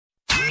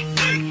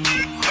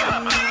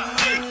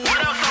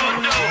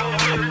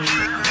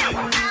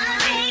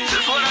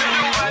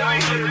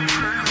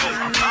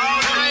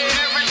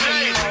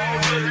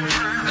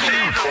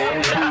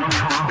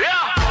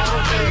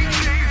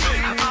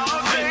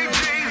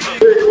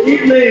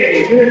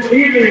Good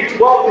evening.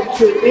 Welcome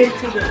to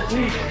Into the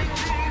Deep.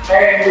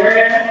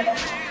 Amen.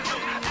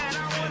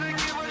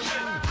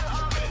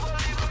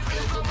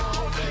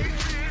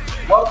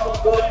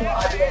 Welcome. I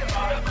do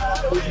apologize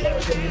for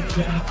these things.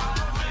 And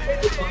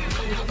we're going to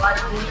get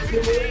right into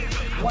it.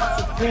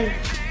 Once again,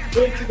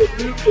 Into the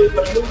Deep is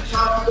a new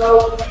talk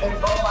show in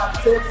Beaumont,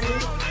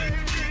 Texas,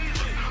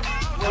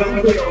 where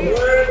we bring a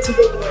word to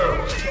the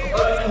world so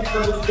others can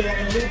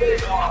understand who they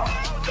are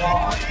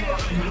while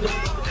uncovering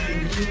wisdom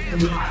and youth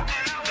and life.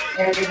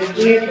 And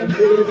again, and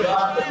really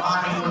God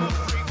divine word.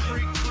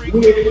 We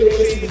are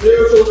creating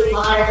miracle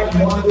signs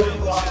and wonders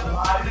throughout the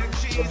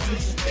lives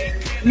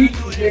of each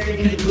and every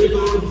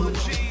individual.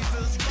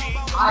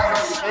 I am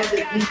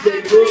Commander DJ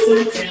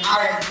Wilson, and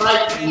I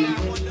invite you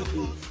into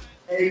this.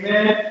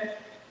 Amen.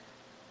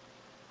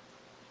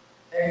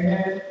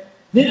 Amen.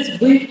 This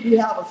week we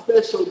have a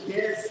special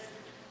guest.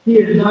 He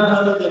is none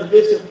other than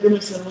Bishop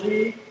Emerson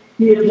Lee.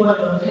 He is one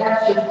of the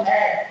pastors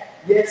at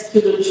Yes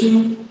to the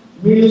Truth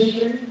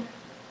Ministry.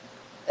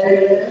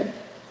 Amen.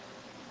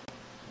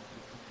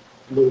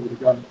 Glory to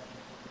God.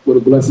 What a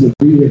blessing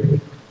to be here.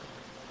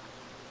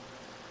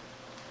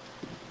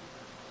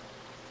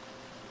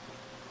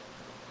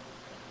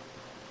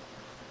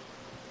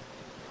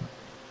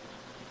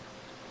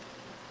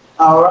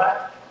 All right.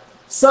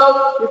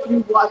 So, if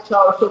you watch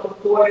our show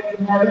before, if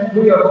you haven't,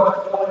 we are going to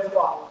go into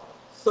our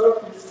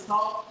surface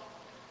talk.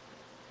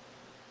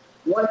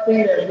 One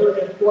thing that's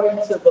really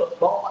important to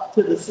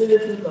the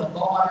citizens of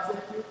Beaumont,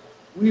 Texas,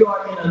 we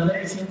are in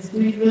election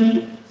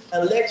season.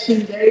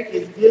 Election day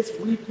is this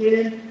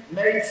weekend,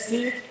 May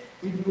 6th.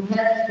 If you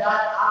haven't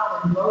got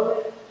out and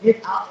voted,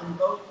 get out and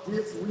vote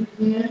this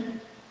weekend.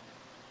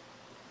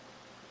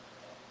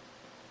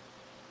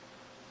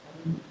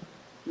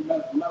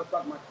 Matter of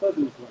fact, my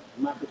cousin is running.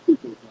 Michael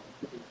Cooper is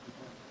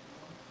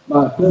running.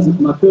 My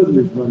cousin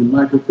is running.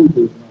 Michael Cooper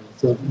is running.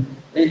 So,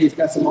 and he's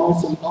got some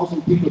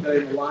awesome people that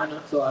are in the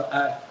lineup. So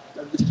I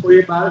just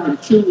pray about it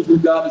and choose who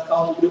God is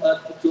calling you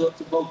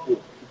to vote for.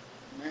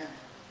 Man,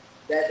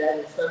 that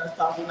is service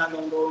talk. We're not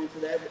going to go into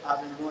that.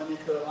 I've been going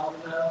into it long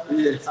enough.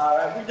 Yes. All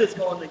right, we're just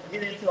going to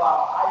get into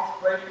our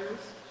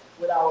icebreakers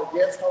with our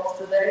guest host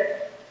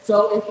today.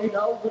 So if you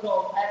know, we're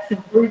going to ask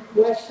him 3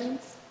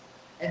 questions,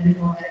 and he's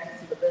going to ask it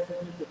to the best of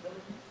his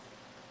abilities.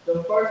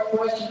 The first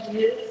question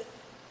is,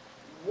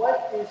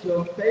 what is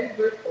your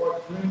favorite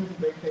or dream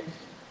vacation?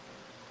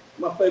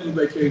 My favorite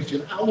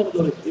vacation, I want to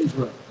go to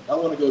Israel. I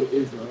want to go to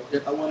Israel.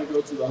 I want to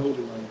go to the Holy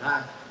Land.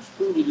 I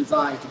truly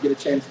desire to get a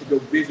chance to go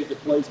visit the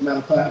place. Matter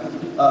of fact,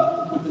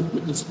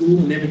 with the school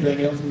and everything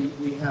else,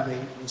 we have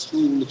a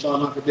school in the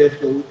Tabernacle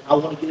Teaching. I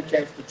want to get a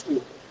chance to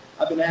tour.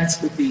 I've been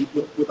asked with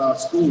our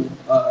school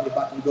if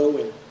I can go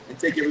and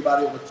take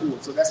everybody on a tour.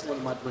 So that's one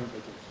of my dream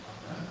vacations.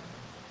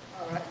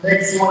 All right.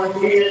 Next one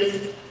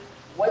is,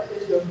 what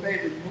is your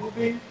favorite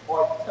movie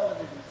or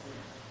television series?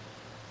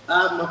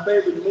 My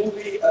favorite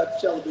movie,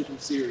 television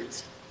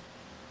series.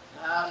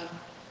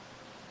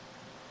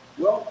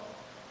 Well,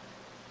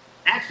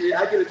 actually,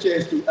 I get a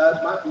chance to.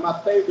 My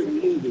favorite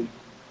movie.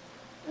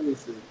 Let me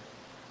see.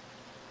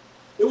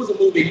 It was a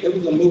movie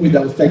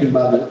that was taken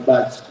by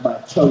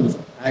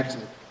Chosen,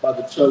 actually, by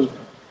the Chosen,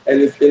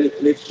 and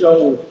it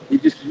showed.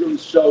 It just really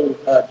showed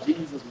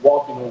Jesus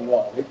walking on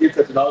water. It did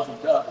such an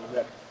awesome job of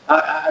that.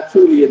 I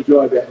truly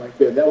enjoyed that right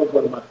there. That was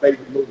one of my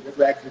favorite movies.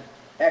 That's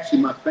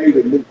actually my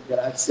favorite movie that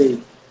I've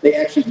seen. They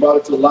actually brought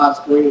it to the live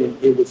screen, and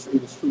it was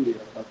truly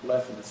a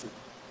blessing to see.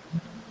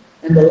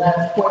 And the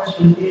last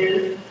question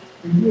is,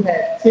 if you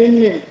had 10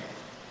 minutes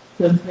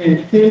to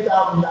spend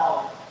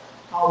 $10,000,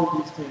 how would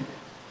you spend it?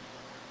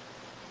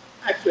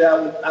 Actually,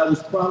 I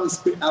was probably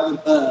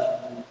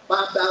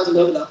 $5,000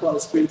 of it I probably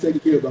spend taking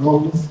care of the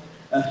homeless.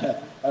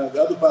 The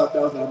other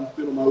 $5,000 I would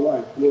spend on my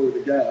wife. Glory to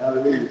God.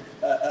 Hallelujah.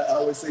 I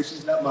always say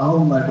she's not my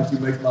home life, but she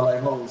makes my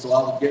life home. So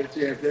I would get a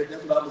chance.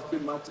 That's what I would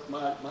spend my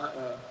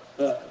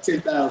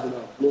 $10,000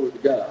 on. Glory to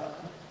God.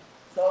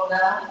 So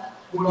now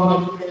we're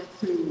going to get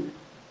to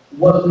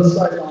what we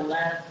started on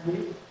last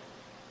week.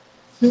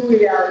 2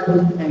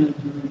 realities and a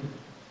dream.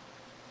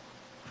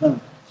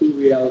 2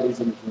 realities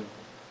and a dream.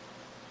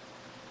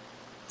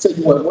 Tell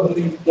you what, one of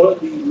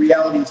the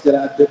realities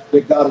that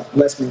God has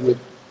blessed me with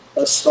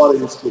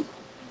starting in school.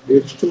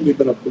 It's truly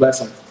been a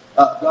blessing.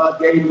 God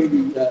gave me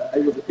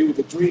it was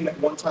a dream at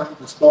one time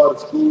to start a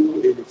school.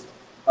 It was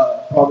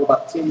probably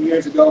about 10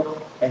 years ago,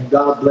 and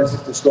God blessed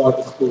us to start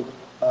the school.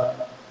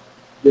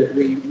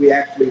 We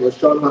actually were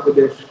starting out with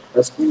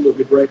a school of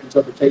Hebraic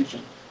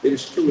interpretation. It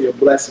is truly a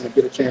blessing to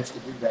get a chance to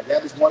do that.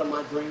 That is one of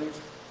my dreams.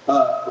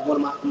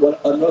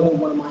 Another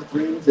one of my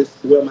dreams is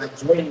my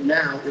dream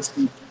now is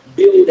to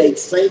build a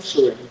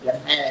sanctuary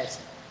that has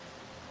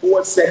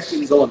 4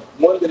 sections on it.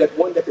 One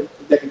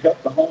that can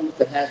help the homeless,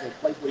 that has a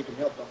place where you can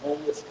help the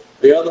homeless.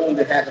 The other one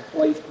that has a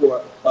place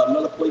for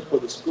another place for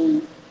the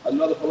school.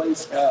 Another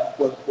place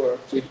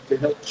to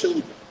help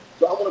children.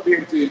 So I want to be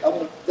able to.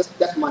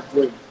 That's my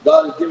dream.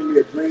 God has given me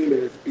a dream,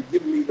 and He's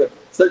given me the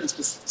certain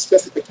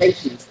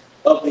specifications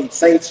of the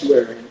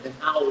sanctuary and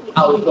how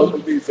it's going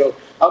to be. So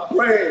I'm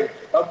praying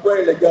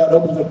that God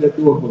opens up that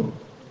door for me.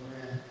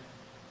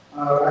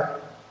 All right.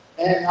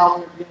 And now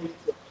we're getting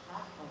to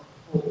pot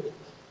of hope.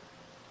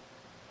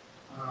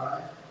 All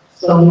right.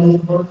 So this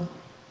is the first one.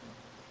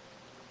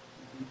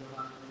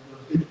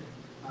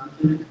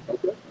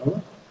 Okay. All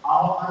right.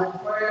 All my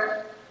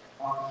prayer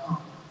or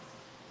conference.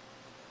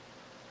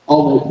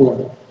 All my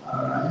prayer.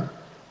 All right.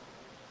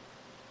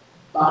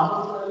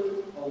 Bible study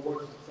or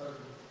worship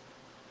service.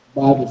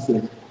 Bible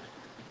study.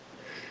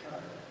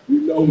 You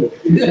know me.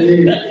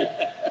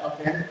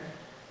 Okay.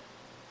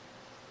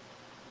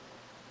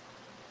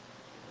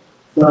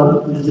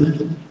 So is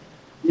it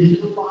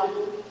digital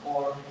Bible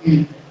or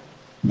handheld?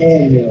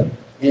 Handheld.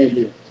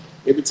 Handheld.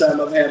 Every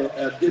time I've had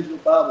a digital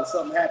Bible,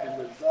 something happened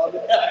with it. So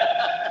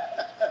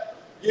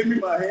give me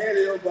my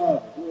handheld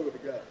Bible. Glory to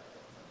God.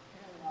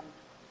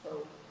 So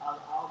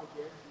I'll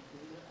guess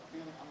you do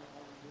it. I'm the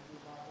only digital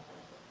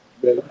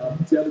Bible. Man,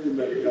 I'm telling you,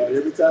 man,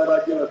 every time I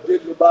get a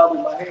digital Bible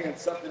in my hand,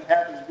 something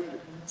happens with it.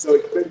 So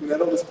when that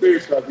Holy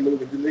Spirit starts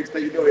moving, the next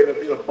thing you know,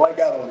 it'll blank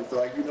out on me. So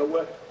like, you know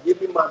what?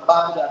 Give me my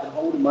Bible that I can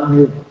hold in my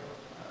hand.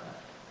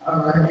 All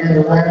right, and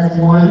the last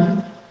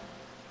one,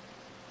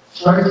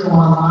 church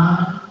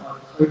online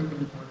or church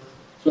in person?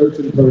 Church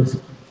in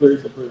person.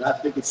 Church in person. I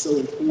think it's so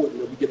important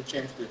that we get a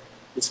chance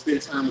to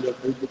spend time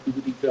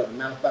with each other.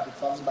 Matter of fact, it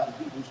talks about in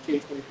Hebrews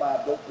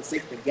 10:25, don't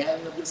forsake the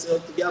gathering of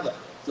yourselves together.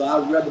 So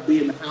I'd rather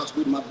be in the house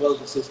with my brothers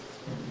and sisters.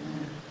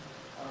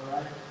 All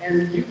right.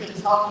 And you can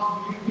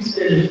talk, you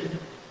said it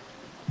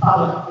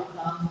probably 8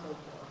 times so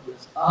far.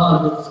 Yes.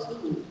 The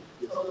school.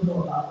 Tell us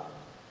more about it.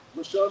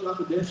 Lashon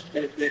HaKodesh,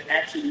 that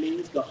actually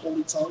means the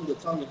holy tongue, the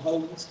tongue of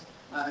holiness.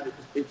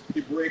 It's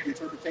Hebraic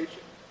interpretation.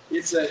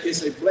 It's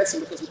a blessing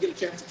because we get a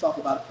chance to talk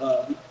about,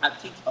 I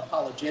teach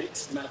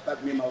apologetics. Matter of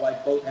fact, me and my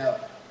wife both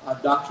have our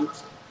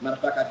doctorates. Matter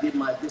of fact, I did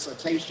my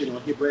dissertation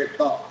on Hebraic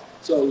thought.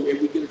 So if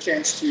we get a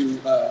chance to,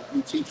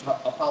 we teach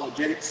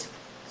apologetics,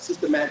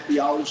 systematic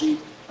theology.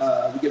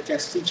 We get a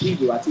chance to teach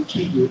Hebrew. I teach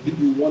Hebrew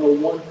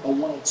 101 or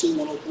 102,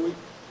 103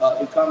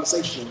 in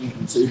conversational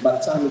Hebrew. So by the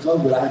time it's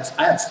over,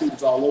 I have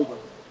students all over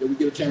that we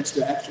get a chance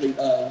to actually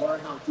learn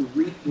how to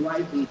read,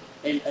 write,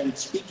 and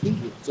speak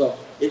Hebrew. So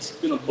it's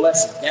been a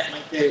blessing. That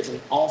right there is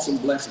an awesome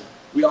blessing.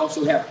 We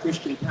also have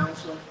Christian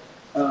counseling.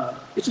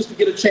 It's just to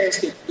get a chance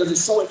to, because it's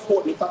so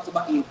important. He talks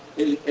about in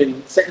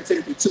 2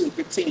 Timothy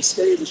 2:15,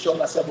 study to show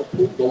thyself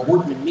approved, or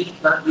workman need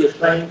not be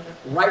ashamed,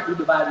 rightly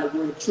dividing the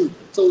word of truth.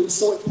 So it's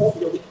so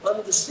important that we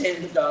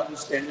understand the God we're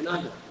standing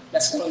under.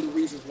 That's one of the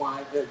reasons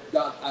why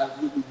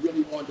we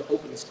really wanted to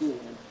open the school.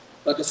 And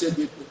like I said,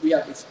 we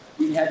have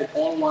it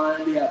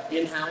online, we have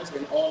in-house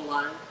and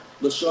online.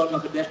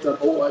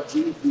 LashonHaKodesh.org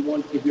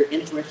if you're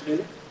interested in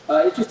it.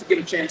 It's just to get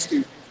a chance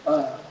to.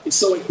 It's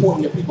so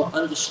important that people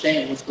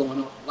understand what's going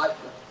on. Like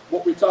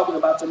what we're talking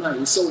about tonight,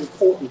 it's so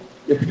important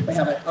that people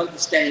have an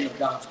understanding of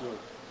God's word.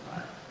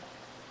 Right.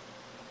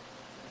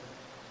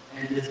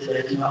 And just to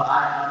let you know,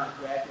 I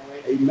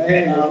graduated.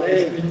 Amen.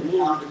 Amen.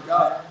 Glory to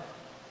God.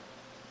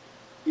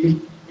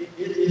 It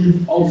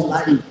is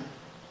enlightening.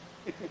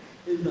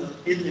 It's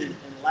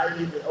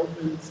enlightening. It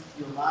opens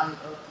your mind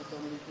up to so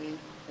many things,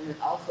 and it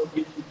also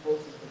gets you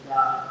closer to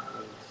God.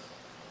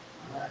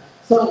 Right.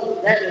 So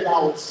that is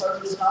our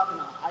service talk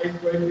and our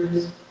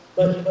icebreakers.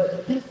 But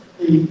here's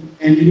the thing,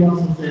 and you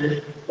also said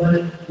it,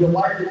 but your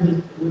wife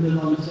isn't with us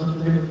on the show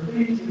today, but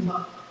please give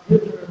her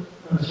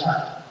a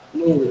shot.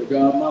 Glory to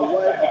God. My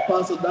wife,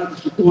 Apostle Dr.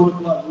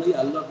 Shakur Lee,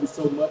 I love you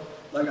so much.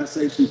 Like I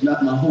say, she's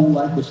not my whole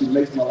life, but she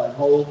makes my life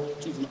whole.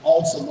 She's an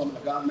awesome woman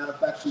of God. Matter of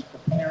fact, she's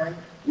preparing.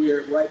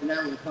 We're right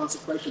now in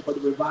consecration for the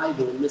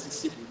revival in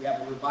Mississippi. We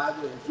have a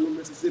revival in June,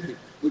 Mississippi.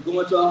 We're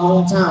going to our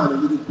hometown,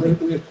 and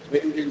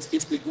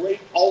it's the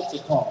great altar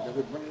call that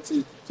we're bringing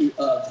to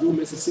June,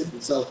 Mississippi.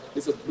 So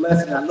it's a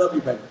blessing. I love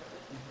you, baby.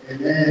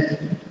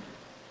 Amen.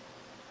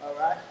 All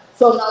right.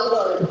 So now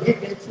we're going to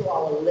get into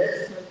our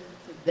lesson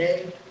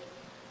today.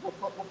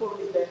 Before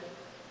we do that,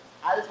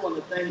 I just want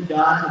to thank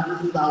God that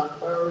this is our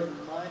third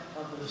month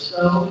of the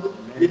show.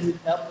 Amen. This is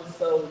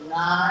episode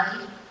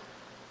 9.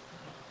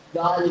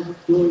 God is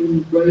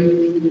doing great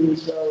things in the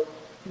show.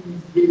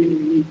 He's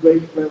giving me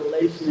great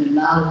revelation and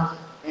knowledge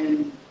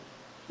and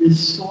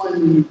is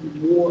showing me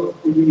more of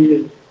who He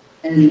is.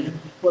 And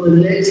for the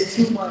next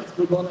 2 months,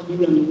 we're going to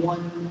be in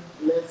one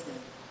lesson.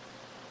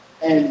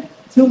 And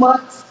 2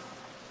 months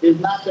is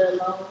not that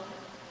long,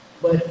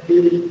 but it's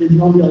going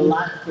to be a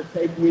lot to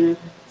take in.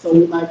 So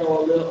we might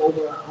go a little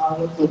over an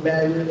hour, so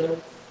bear with us.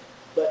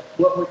 But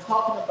what we're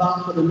talking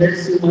about for the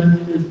next 2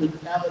 months is the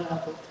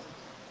Tabernacle Teaching.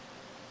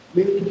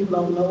 Many people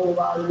don't know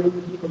about it,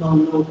 many people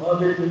don't know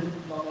of it, many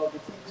people don't know of the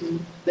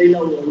teaching. They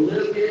know a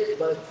little bit,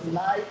 but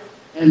tonight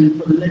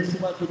and for the next 2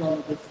 months we're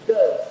going to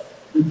discuss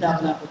the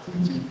Tabernacle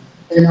Teaching.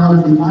 And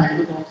on tonight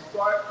we're going to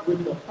start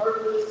with the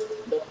purpose,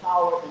 the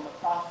power, and the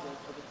process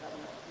of the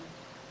Tabernacle Teaching.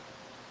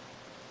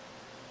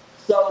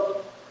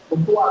 So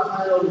before I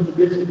turn it over to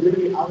Bishop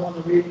Lee, I want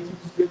to read 2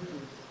 scriptures.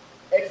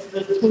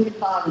 Exodus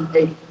 25 and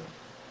 8.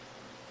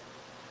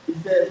 It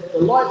says, the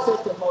Lord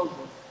said to Moses,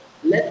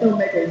 let them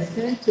make a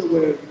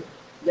sanctuary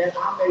that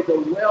I may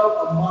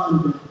dwell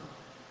among them.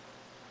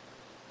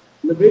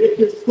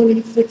 Leviticus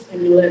 26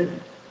 and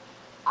 11.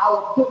 I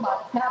will put my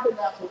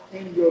tabernacle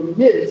in your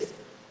midst,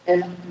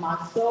 and my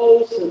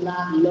soul shall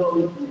not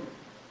loathe you.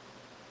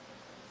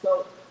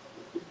 So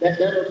that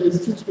are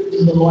these two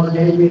scriptures the Lord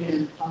gave me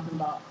and talking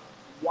about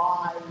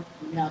why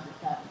we have the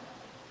tabernacle.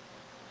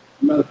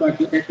 Matter of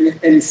fact,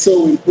 and it's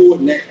so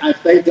important that I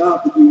thank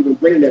God for you even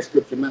bringing that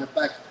scripture. Matter of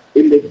fact,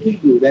 in the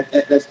Hebrew,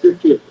 that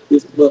scripture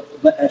is the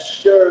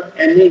Asher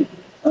and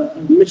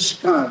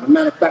Mishkan.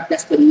 Matter of fact,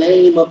 that's the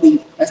name of the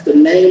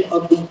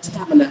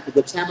tabernacle.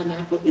 The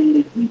tabernacle in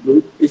the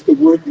Hebrew is the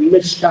word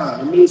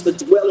Mishkan. It means the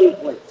dwelling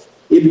place.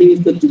 It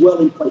means the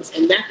dwelling place,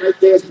 and that right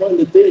there is one of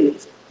the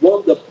things, one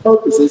of the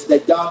purposes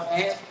that God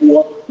has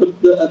for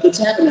the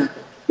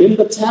tabernacle. In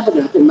the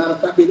tabernacle, matter of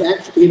fact, it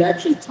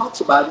actually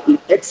talks about it in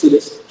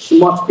Exodus,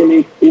 Shemot in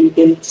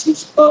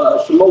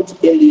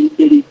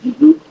the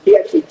Hebrew. He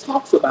actually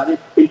talks about it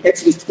in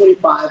Exodus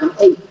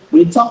 25:8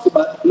 when he talks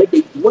about make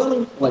a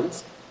dwelling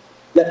place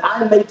that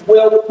I may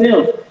dwell with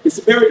them. It's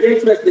very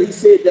interesting. He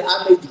said that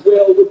I may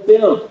dwell with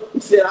them.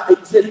 He said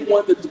he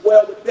wanted to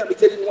dwell with them. He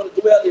said he wanted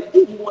to dwell in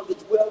them. He wanted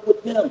to dwell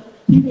with them.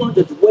 He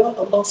wanted to dwell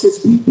amongst his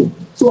people.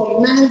 So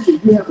imagine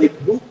you have a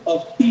group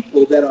of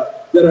people that are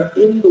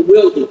in the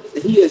wilderness,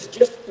 and he has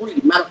just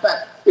freed. Matter of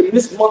fact, in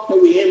this month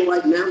that we're in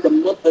right now, the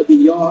month of the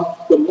Yah,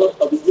 the month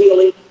of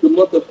healing, the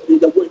month of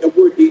the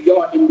word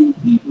Yah in the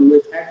Hebrew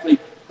is actually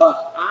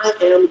I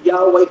am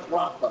Yahweh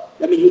Rapha.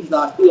 I mean, he's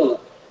our healer.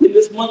 In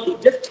this month, he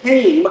just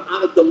came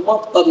out of the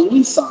month of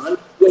Nisan,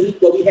 where we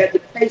had the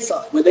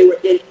Pesach, where they were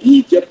in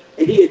Egypt,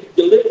 and he had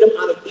delivered them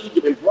out of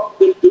Egypt and brought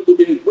them through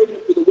the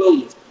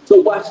wilderness. So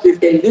watch this.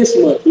 In this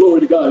month, glory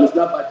to God, it's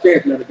not by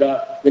chance, not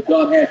God, that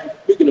God has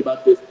speaking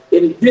about this.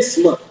 In this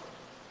month,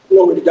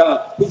 glory to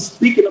God, he's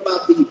speaking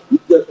about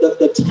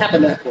the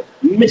tabernacle,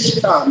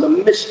 Mishkan, the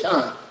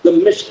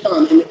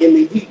Mishkan in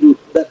the Hebrew,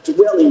 the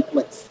dwelling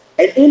place.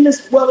 And in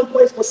this dwelling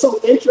place, what's so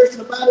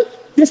interesting about it,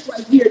 this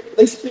right here,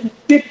 they spend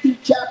 50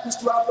 chapters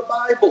throughout the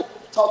Bible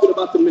talking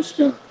about the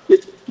Mishkan.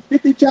 It's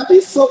 50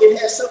 chapters. It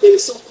has something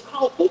that's so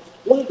powerful.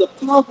 One of the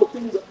powerful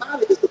things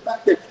about it is the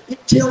fact that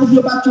it tells you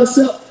about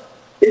yourself.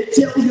 It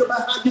tells you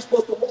about how you're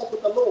supposed to walk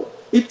with the Lord.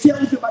 It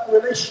tells you about the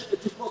relationship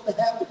that you're supposed to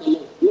have with the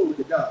Lord. Glory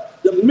to God.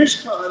 The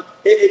Mishkan,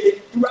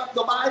 throughout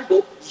the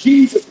Bible,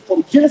 Jesus,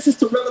 from Genesis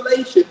to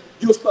Revelation,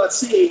 you'll start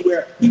seeing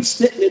where he's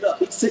setting it up.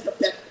 He's setting up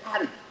that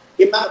pattern.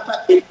 As a matter of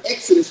fact, in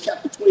Exodus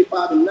chapter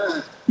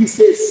 25:9, he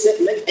says,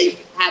 make a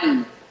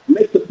pattern.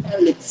 Make the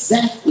pattern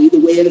exactly the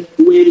way it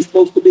is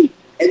supposed to be.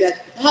 And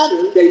that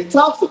pattern that he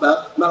talks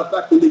about, matter of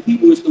fact, in the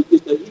Hebrew, is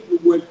the Hebrew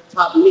word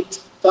tabnit.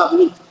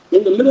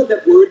 In the middle of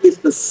that word is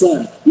the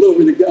sun.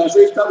 Glory to God. So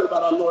he's talking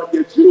about our Lord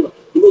Yeshua.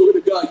 Glory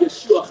to God,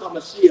 Yeshua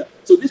HaMashiach.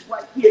 So this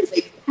right here is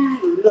a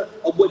pattern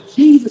of what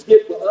Jesus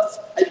did for us,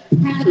 a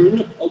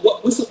pattern of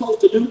what we're supposed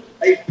to do,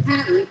 a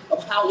pattern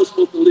of how we're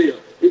supposed to live.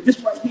 And this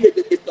right here,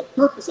 is the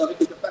purpose of it,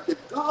 is the fact that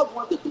God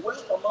wanted to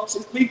dwell amongst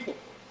his people.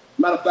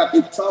 Matter of fact,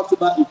 it talks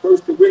about in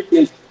 1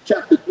 Corinthians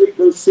chapter 3,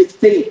 verse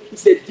 16. He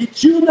said,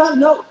 did you not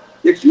know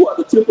that you are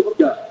the temple of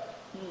God?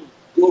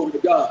 Glory to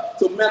God.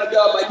 So, man of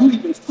God, by you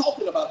even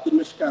talking about the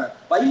Mishkan,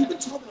 by you even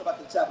talking about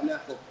the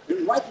tabernacle,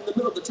 and right in the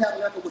middle of the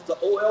tabernacle was the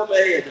Oel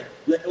Moed,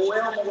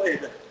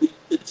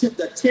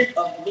 the tent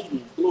of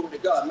meeting. Glory to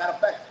God. Matter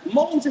of fact,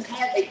 Moses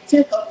had a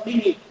tent of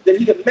meeting that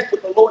he had met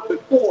with the Lord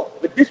before,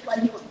 but this right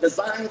here was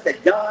designs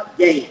that God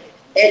gave.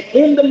 And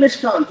in the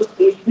Mishkan, just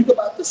when you think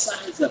about the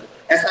size of it,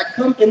 as I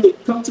come to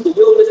the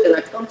wilderness and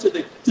I come to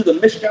the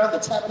Mishkan, the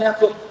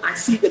tabernacle, I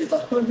see that it's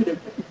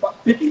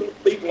 150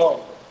 feet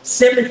long,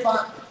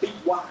 75 feet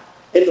wide.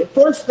 And the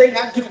first thing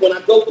I do when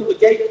I go through the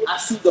gate, I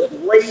see the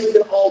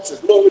brazen altar.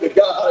 Glory to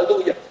God,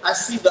 hallelujah. I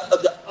see the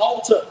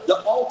altar,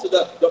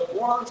 the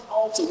bronze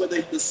altar where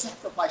the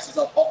sacrifices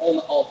are on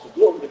the altar.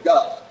 Glory to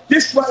God.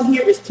 This right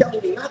here is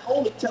telling me, not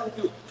only telling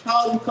you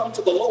how you come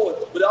to the Lord,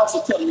 but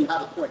also telling you how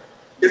to pray.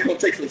 It's going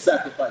to take some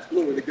sacrifice.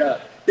 Glory to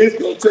God. It's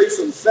going to take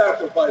some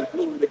sacrifice.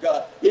 Glory to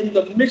God. In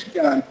the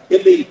Mishkan,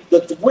 in the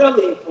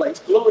dwelling place,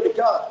 glory to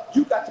God,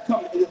 you got to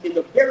come in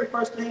the very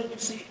first thing you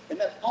see, and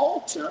that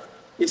altar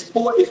is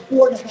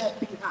 4.5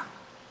 feet high,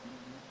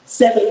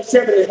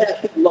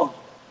 7.5 feet long.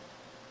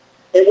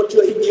 And what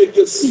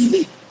you'll see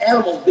the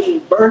animals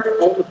being burned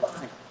on the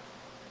fire.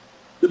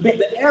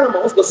 The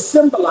animals were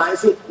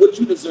symbolizing what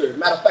you deserve.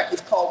 Matter of fact,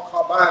 it's called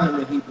karban in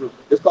the Hebrew.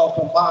 It's called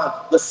karban,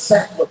 the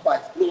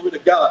sacrifice. Glory to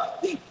God.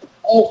 The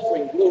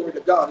offering. Glory to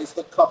God. It's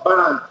the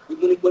karban.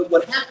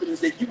 What happened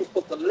is that you were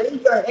supposed to lay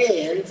your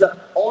hands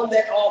on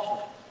that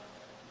offering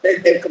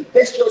and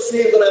confess your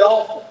sins on that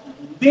offering.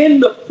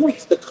 Then the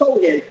priest, the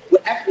Kohen,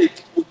 would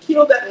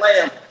kill that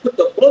lamb, put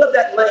the blood of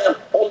that lamb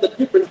on the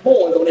different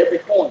horns on every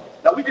corner.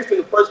 Now we just in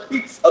the first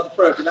piece of the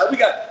furniture. Now we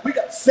got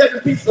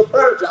 7 pieces of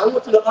furniture. I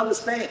want you to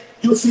understand.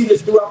 You'll see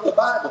this throughout the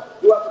Bible.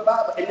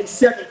 And these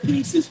 7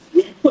 pieces,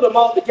 when you put them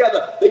all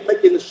together, they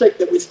make in the shape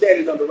that we're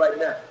standing under right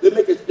now. They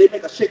make a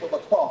shape of a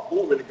cross.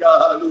 Glory to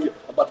God. Hallelujah.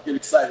 I'm about to get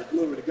excited.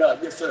 Glory to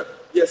God. Yes, sir.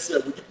 Yes, sir.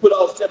 When you put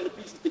all 7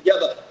 pieces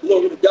together,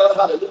 glory to God.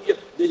 Hallelujah.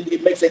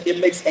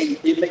 It's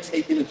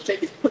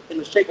put in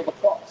the shape of a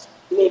cross.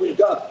 Glory to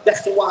God.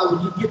 That's why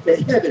when you get to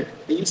heaven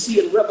and you see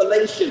see in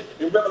Revelation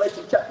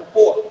chapter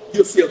 4,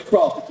 you'll see a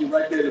cross that you're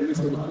right there in the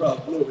midst of the cross.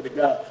 Glory to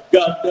God.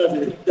 God does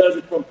it. He does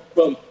it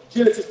from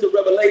Genesis to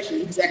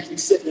Revelation. He's actually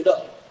setting it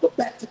up. But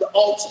back to the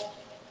altar,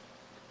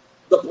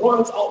 the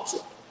bronze altar,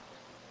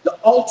 the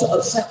altar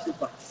of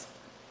sacrifice,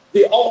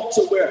 the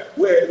altar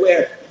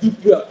where you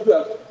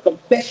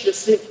confess your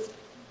sins.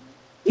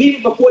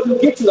 Even before you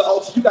get to the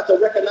altar, you got to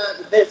recognize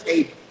that there's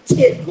a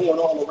tent going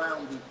all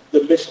around the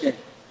Mishkan.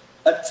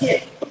 A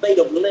tent made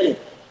of linen.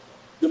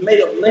 They're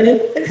made of linen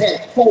and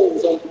had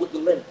poles on with the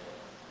linen.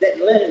 That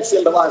linen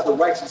symbolized the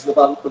righteousness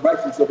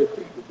of his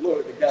people.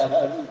 Glory to God.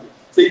 Hallelujah.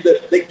 See,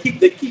 they keep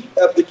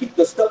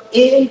the stuff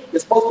in.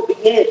 It's supposed to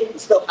be in. Keep the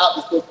stuff out.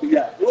 It's supposed to be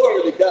out.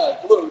 Glory to God.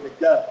 Glory to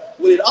God.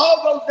 When it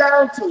all goes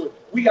down to it,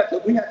 we have to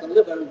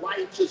live a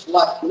righteous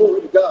life.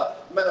 Glory to God.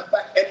 Matter of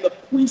fact, and the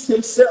priest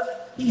himself,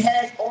 he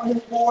has on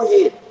his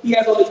forehead, but he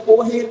has a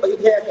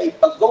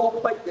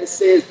gold plate that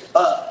says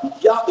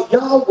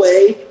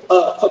Yahweh,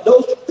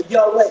 Kadosh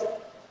Yahweh.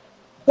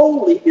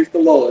 Holy is the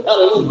Lord.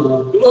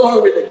 Hallelujah.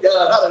 Glory to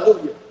God.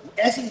 Hallelujah.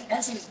 As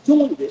he's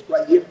doing this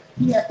right here,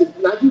 he has to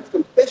now you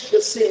confess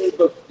your sins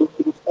on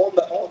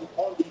the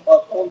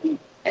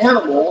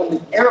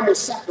animal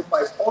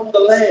sacrifice, on the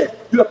lamb.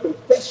 You have to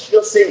confess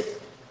your sins.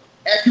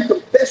 As you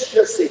confess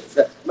your sins,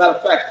 matter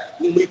of fact,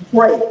 when we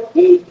pray,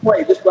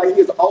 this right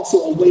here is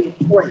also a way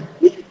to pray.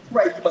 When you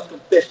pray, you must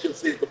confess your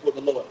sins before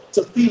the Lord.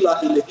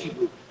 Tefillah in the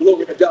Hebrew.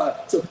 Glory to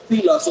God.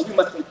 Tefillah. So we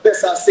must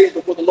confess our sins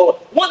before the Lord.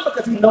 One,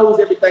 because he knows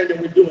everything that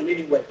we're doing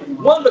anyway.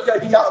 One,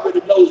 because he already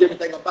knows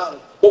everything about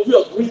us. But we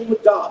agree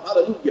with God.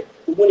 Hallelujah.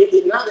 But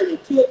when now that he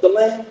killed the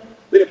lamb,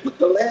 they put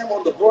the lamb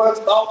on the bronze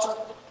altar,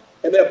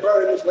 and they're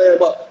burning this lamb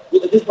up.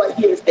 Well, this right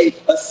here is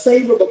a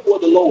savor before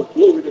the Lord.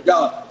 Glory to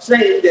God.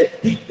 Saying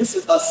that this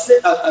is a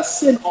sin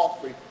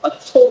offering, a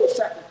total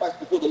sacrifice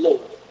before the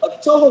Lord. A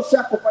total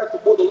sacrifice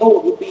before the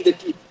Lord would be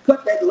that you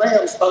cut that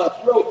lamb's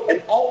throat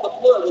and all the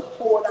blood was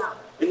poured out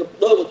and the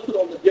blood was put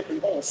on the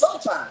different horns.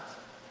 Sometimes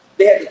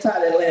they had to tie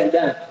that lamb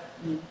down.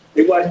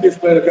 They watch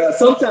this, man of God.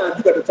 Sometimes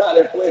you got to tie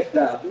that flesh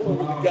down. Glory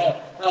to God.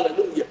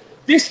 Hallelujah.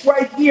 This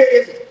right here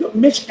is the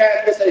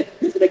Mishkan.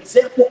 It's an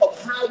example of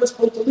how we're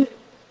supposed to live.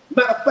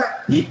 Matter of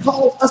fact, he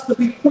calls us to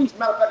be priests.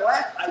 Matter of fact,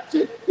 last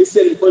night it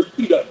said in 1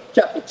 Peter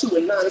chapter 2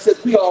 and 9, it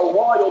says we are a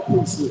royal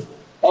priesthood,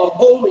 a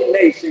holy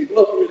nation.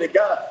 Glory to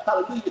God.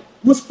 Hallelujah.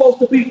 We're supposed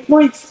to be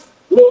priests.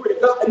 Glory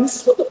to God. And this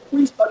is what the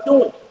priests are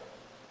doing.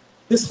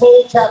 This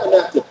whole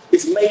tabernacle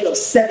is made of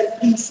 7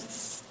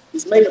 pieces.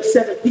 It's made of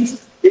 7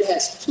 pieces. It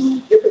has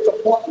 2 different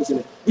compartments in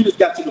it. We just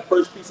got to the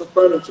first piece of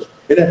furniture.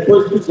 And that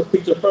first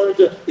piece of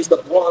furniture is the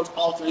bronze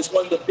altar. It's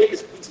one of the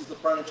biggest pieces of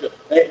furniture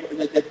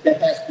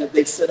that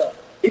they set up.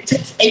 It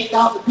takes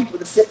 8,000 people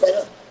to set that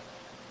up.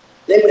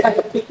 They would have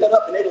to pick that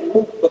up and they would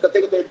move because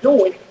what they're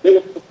doing, they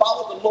would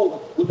follow the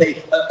Lord with a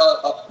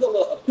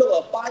pillar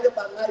of fire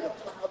by night, a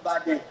cloud by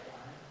day.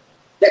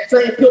 That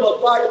same pillar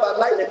of fire by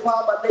night and a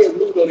cloud by day is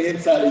moving on the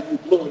inside of you.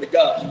 Glory to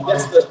God.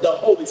 That's the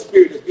Holy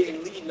Spirit that's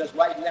leading us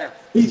right now.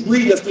 He's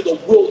leading us to the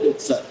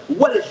wilderness.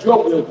 What is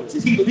your wilderness?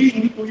 Is he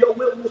leading you through your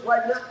wilderness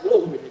right now?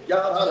 Glory to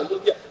God.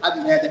 Hallelujah. I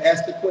just had to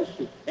ask the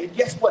question. And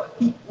guess what?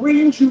 He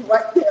brings you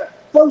right there.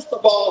 First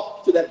of all,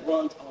 to that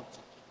bronze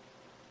altar.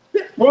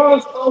 That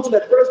bronze altar,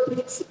 that first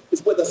piece,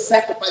 is where the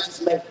sacrifice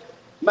is made.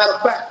 Matter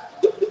of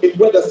fact,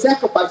 where the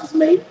sacrifice is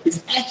made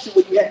is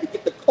actually where you have to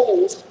get the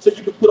coals so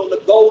you can put on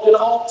the golden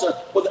altar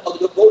or the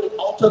golden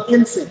altar of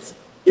incense.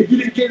 If you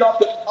didn't get it off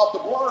the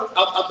bronze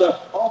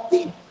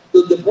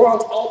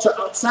altar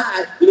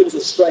outside, then it was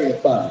a string of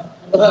fire.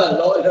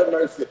 Lord have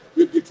mercy.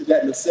 We'll get to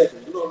that in a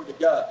second. Glory to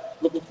God.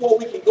 But before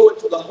we can go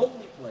into the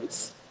holy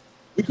place,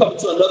 we come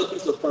to another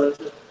piece of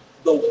furniture.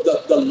 The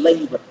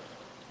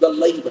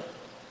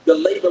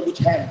labor which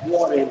had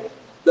water in it,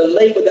 the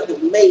labor that was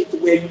made to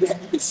where you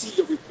can see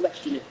your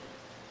reflection in it.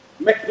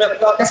 Man of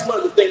God, that's one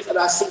of the things that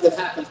I see that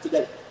happens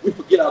today. We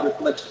forget our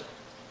reflection.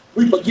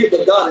 We forget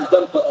what God has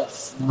done for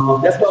us.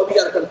 That's why we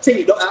got to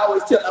continue. I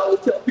always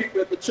tell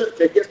people at the church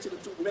that gets to the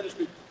truth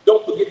ministry,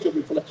 don't forget your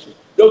reflection.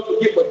 Don't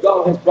forget what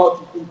God has brought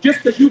you through.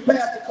 Just because you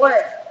passed the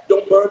class,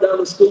 don't burn down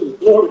the school.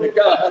 Glory to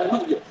God.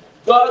 Hallelujah.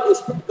 God,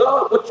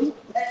 what you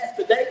passed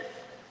today,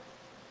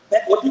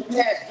 what you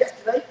passed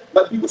yesterday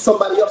might be what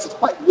somebody else is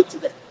fighting with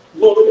today.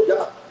 Glory to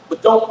God.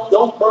 But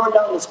don't burn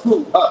down the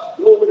school.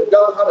 Glory to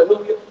God.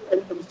 Hallelujah.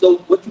 And so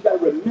what you got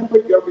to remember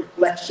your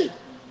reflection.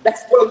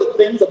 That's one of the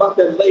things about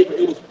that labor.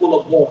 It was full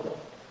of water.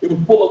 It was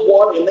full of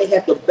water, and they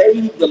had to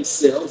bathe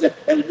themselves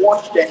and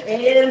wash their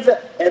hands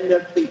and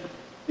their feet.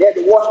 They had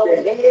to wash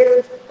their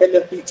hands and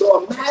their feet.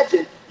 So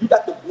imagine you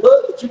got the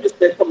blood that you just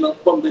did from the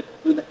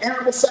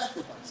animal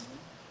sacrifice.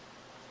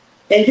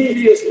 And here it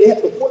is,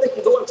 before they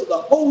can go into the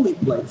holy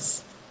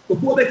place,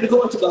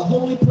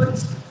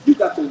 you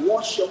got to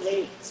wash your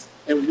hands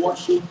and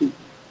wash your feet.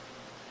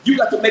 You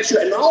got to make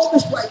sure, and all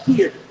this right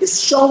here is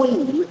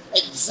showing you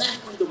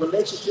exactly the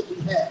relationship we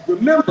have.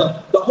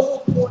 Remember, the whole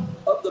point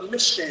of the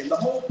Mishkan, the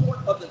whole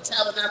point of the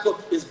tabernacle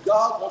is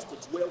God wants to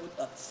dwell with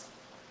us.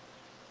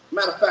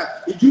 Matter of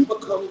fact, you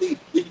become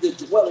the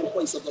dwelling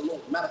place of the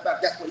Lord. Matter of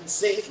fact, that's what he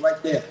says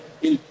right there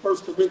in 1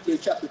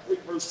 Corinthians chapter 3,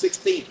 verse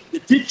 16.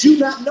 Did you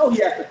not know?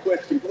 He asked a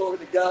question. Glory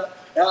to God.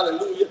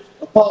 Hallelujah.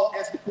 Paul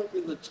asked the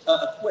Corinthians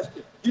a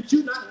question. Did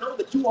you not know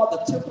that you are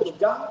the temple of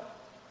God?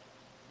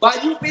 By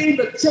you being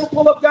the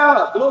temple of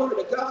God, glory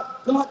to God,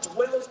 God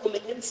dwells on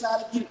the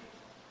inside of you.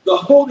 The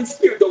Holy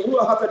Spirit, the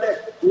Ruach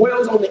HaKodesh,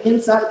 dwells on the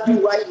inside of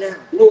you right now.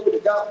 Glory to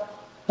God.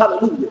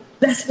 Hallelujah.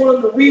 That's one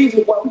of the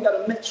reasons why we got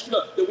to make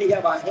sure that we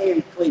have our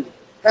hands clean,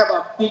 have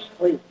our feet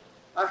clean.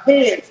 Our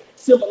hands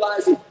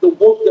symbolizing the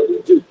work that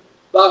we do.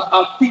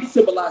 Our feet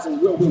symbolizing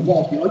where we're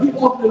walking. Are you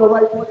walking in the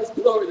right place?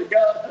 Glory to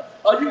God.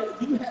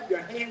 Do you have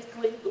your hands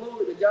clean?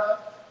 Glory to God.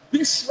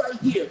 This right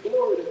here,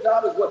 glory to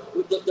God, is what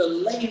the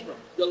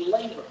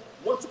labor.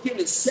 Once again,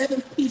 it's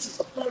 7 pieces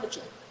of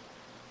furniture.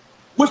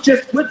 We're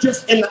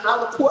just in the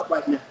outer court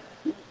right now.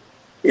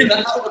 In the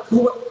outer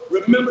court,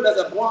 remember there's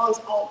a bronze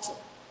altar.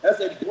 There's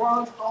a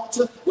bronze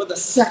altar where the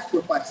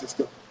sacrifices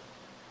go.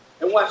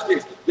 And watch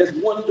this. There's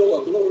one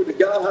door, glory to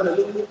God,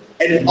 hallelujah.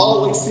 And it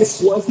always sits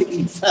towards the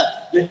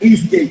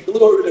east gate.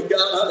 Glory to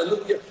God,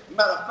 hallelujah.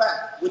 Matter of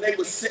fact, when they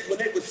would set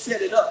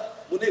it up,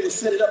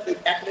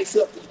 after they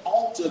set up the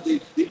altar,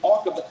 the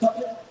Ark of the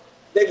Covenant,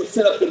 they would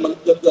set up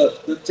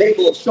the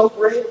table of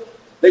showbread.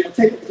 They would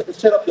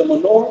set up the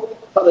menorah.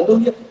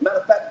 Hallelujah. Matter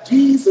of fact,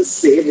 Jesus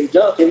said in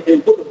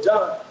the book of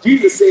John,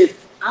 Jesus says,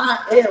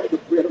 I am the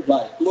bread of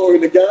life. Glory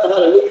to God.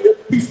 Hallelujah.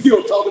 He's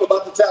still talking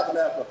about the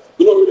tabernacle.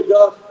 Glory to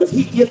God. Because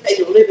he is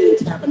a living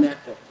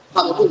tabernacle.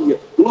 Hallelujah.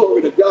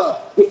 Glory to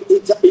God.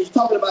 He's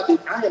talking about this.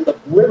 I am the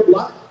bread of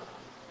life.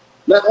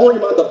 Not only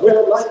am I the bread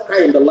of life, I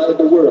am the light of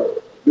the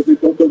world. Because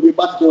we're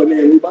about to go in there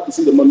and we're about to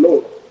see the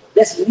menorah.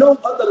 There's no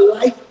other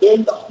light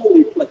in the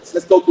holy place.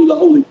 Let's go through the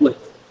holy place.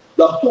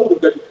 The holy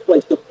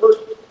place, the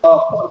first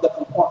part of the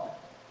compartment.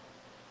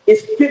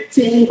 It's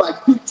 15 by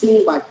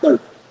 15 by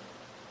 30.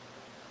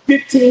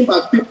 15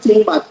 by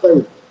 15 by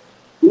 30.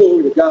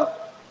 Glory to God.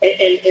 And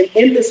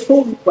in this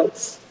holy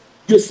place,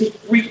 you'll see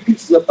 3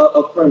 pieces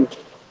of furniture.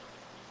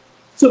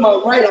 To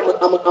my right,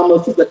 I'm going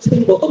to see the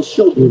table of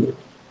showbread.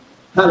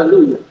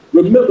 Hallelujah.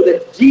 Remember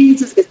that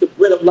Jesus is the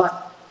bread of life.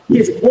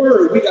 His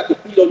word, we got to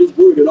feed on his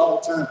word at all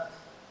times.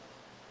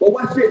 But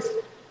watch this.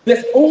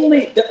 The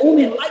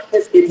only light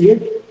that's in here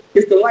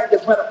is the light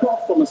that's right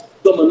across from us,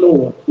 the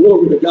menorah.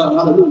 Glory to God.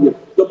 Hallelujah.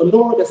 The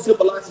menorah that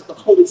symbolizes the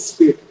Holy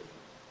Spirit.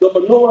 The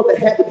menorah that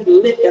had to be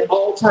lit at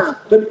all times.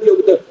 Let me deal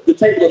with the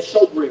table of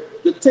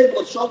showbread. The table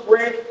of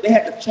showbread, they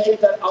had to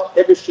change that out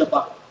every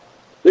Shabbat.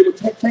 They would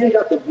change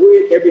out the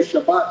bread every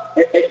Shabbat,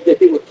 and that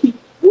they would keep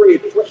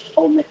bread fresh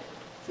on that.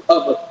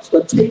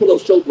 A table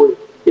of showbread.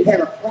 It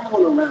had a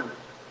crown around it.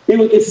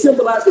 It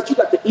symbolized that you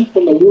got to eat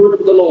from the word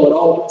of the Lord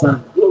all the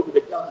time. Glory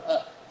to God.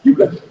 You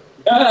got,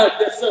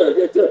 yes, sir.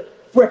 Yes, sir.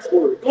 Fresh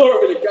word.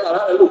 Glory to God.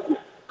 Hallelujah.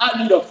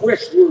 I need a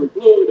fresh word.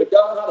 Glory to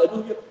God.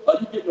 Hallelujah. Are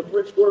you getting a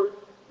fresh word?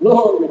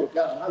 Glory to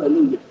God.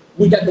 Hallelujah.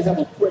 We got to have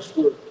a fresh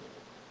word.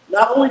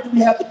 Not only do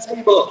we have the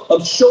table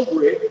of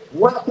showbread,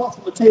 right across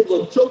from the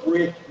table of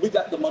showbread, we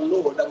got the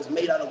menorah that was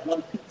made out of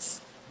one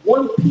piece.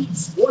 One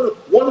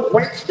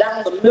branch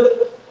down the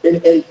middle,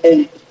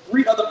 and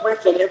 3 other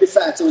branches on every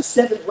side. So it's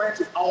 7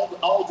 branches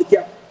all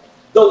together.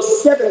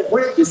 Those 7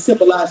 branches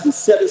symbolize the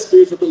 7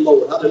 spirits of the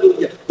Lord.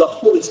 Hallelujah. The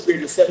Holy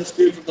Spirit, the 7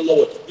 spirits of the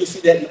Lord. You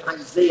see that in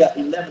Isaiah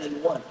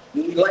 11:1.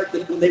 When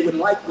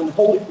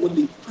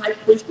the high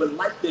priest would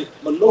light the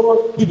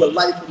menorah, he would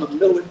light it from the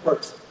middle and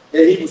first.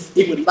 And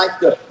he would light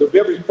the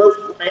very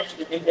first branch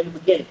in the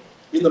beginning,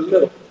 in the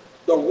middle.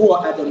 The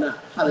Ruach Adonai.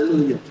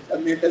 Hallelujah. I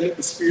mean, that's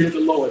the Spirit of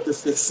the Lord. The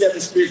 7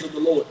 spirits of the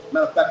Lord.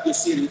 Matter of fact, you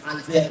see it in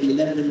Isaiah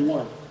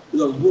 11:1.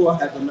 The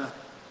Ruach Adonai.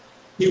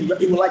 He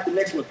would like the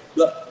next one.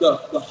 The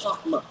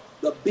Chachma,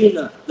 the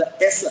Bina, the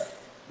Essa,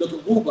 the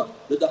Geruba,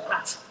 the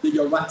Da'at, the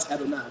Yorat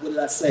Adonai. What did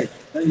I say?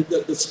 And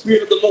the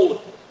Spirit of the Lord.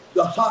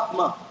 The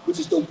Chachma, which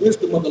is the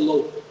wisdom of the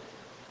Lord.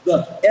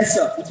 The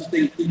Essa, which is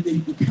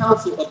the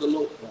counsel of the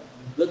Lord.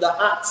 The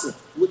Da'at,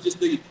 which is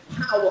the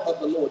power of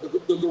the Lord. The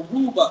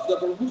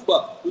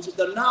Geruba, which is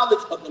the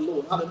knowledge of the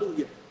Lord.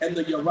 Hallelujah. And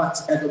the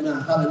Yorat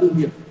Adonai.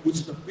 Hallelujah. Which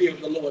is the fear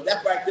of the Lord.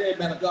 That right there,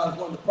 man of God, is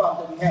one of the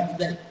problems that we have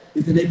today.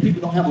 Is that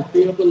people don't have a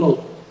fear of the Lord.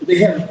 If they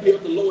have a fear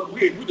of the Lord,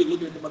 we're just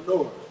looking at the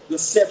menorah, the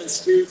 7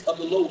 spirits of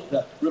the Lord.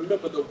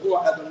 Remember the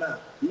Ruach Adonai.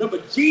 Remember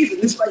Jesus.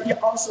 This right here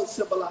also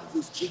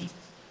symbolizes Jesus.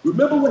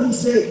 Remember what he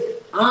said.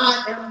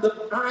 I am the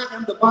vine. I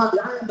am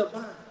the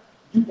vine.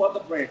 You are the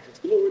branches.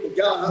 Glory to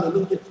God.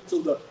 Hallelujah.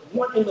 So the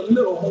one in the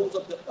middle holds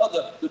up the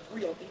other, the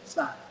 3 on each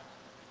side.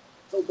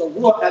 So the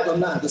Ruach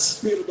Adonai, the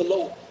Spirit of the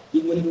Lord.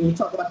 When we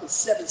talk about the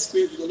 7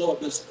 spirits of the Lord,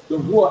 the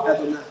Ruach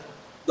Adonai,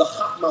 the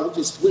Chachma, which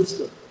is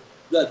wisdom.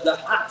 The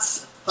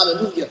Ats,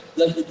 hallelujah,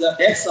 the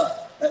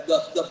Essa,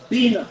 the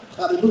Bina,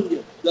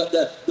 hallelujah,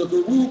 the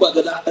Garuba,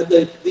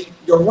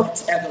 your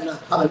rights Adonai,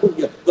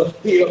 hallelujah, the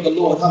fear of the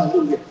Lord,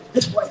 hallelujah.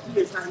 This right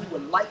here is how he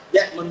would light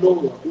that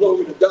menorah.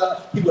 Glory to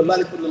God. He would light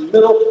it from the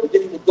middle, and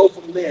then he would go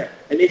from there.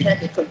 And they had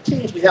to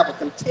continuously have a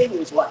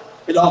continuous light.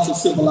 It also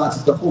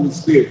symbolizes the Holy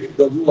Spirit,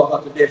 the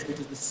Ruach HaKodesh, which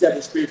is the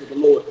seven spirits of the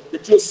Lord.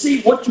 That you'll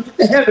see once you get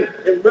to heaven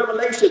in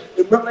Revelation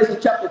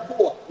chapter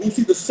 4, when you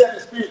see the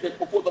seven spirits that's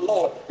before the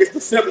Lord. It's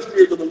the seven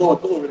spirits of the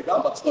Lord. Glory to God.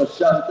 I'm about to start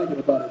shouting thinking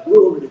about it.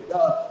 Glory to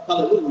God.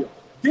 Hallelujah.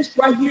 This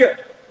right here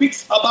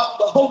speaks about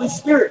the Holy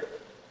Spirit.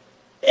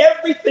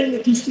 Everything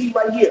that you see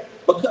right here,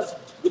 because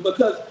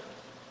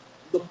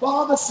the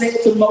Father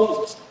said to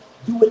Moses,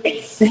 do it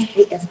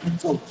exactly as I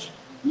told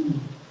you.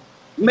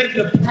 Make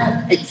the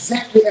pattern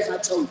exactly as I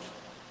told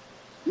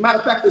you. Matter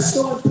of fact, it's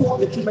so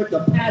important that you make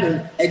the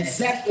pattern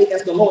exactly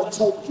as the Lord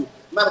told you.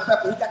 Matter of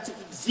fact, when he got to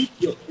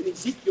Ezekiel, in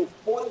Ezekiel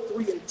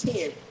 43 and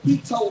 10, he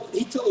told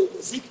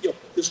Ezekiel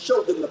to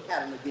show them the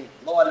pattern again.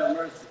 Lord have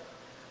mercy.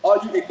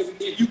 Because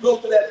if you go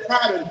through that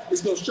pattern,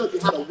 it's going to show you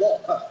how to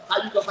walk,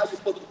 how you're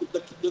supposed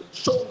to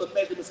show them the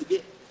measurements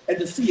again, and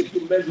to see if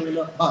you're measuring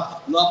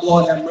up.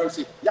 Lord have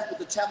mercy. That's what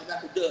the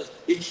tabernacle does.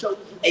 It shows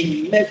you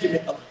a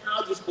measurement of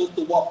how you're supposed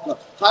to walk,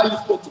 how you're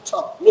supposed to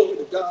talk. Glory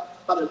to God.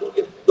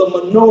 Hallelujah. The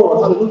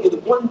menorah, hallelujah, the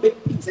one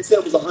big piece, they said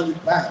it was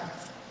 100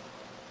 pounds,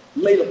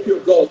 made of pure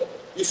gold.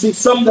 You see,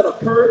 some that are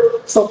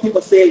curved, some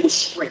people say it was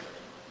straight.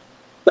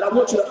 But I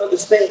want you to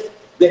understand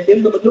that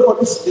in the menorah,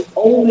 this is the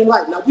only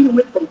light. Now, we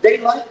went from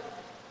daylight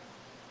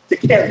to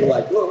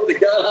candlelight. Glory to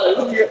God,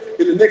 hallelujah.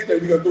 And the next day,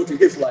 we're going to go to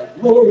his light.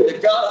 Glory to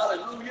God,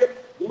 hallelujah.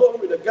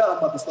 Glory to God. I'm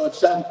about to start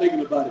shouting,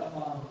 thinking about it.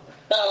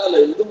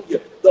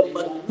 Hallelujah. The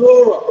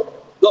menorah.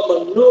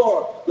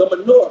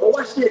 But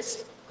watch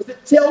this, because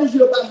it tells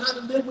you about how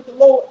to live with the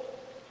Lord.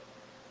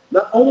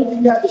 Not only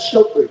do you have the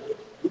shofar,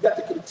 we got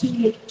to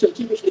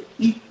continuously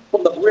eat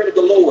from the bread of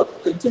the Lord,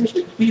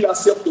 continuously feed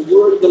ourselves the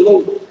word of the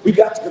Lord. We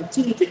got to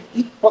continue to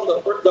eat from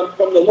the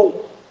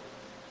Lord.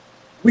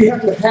 We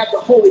have to have the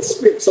Holy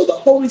Spirit. So the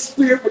Holy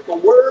Spirit with the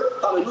word,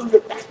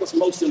 hallelujah, that's what's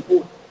most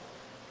important.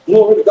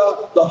 Glory to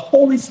God. The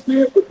Holy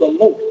Spirit with the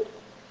Lord.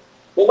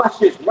 Well, watch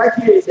this. Right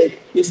here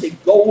is a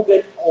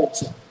golden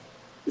altar.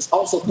 It's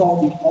also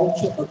called the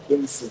altar of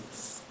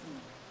incense.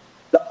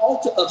 The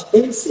altar of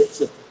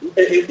incense.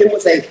 It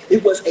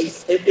was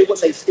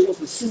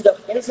the seed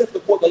of incense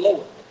before the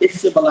Lord. It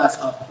symbolized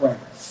our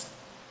prayers.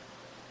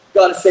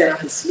 God is saying, I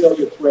can smell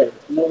your prayer.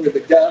 Glory to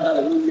God,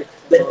 hallelujah.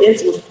 The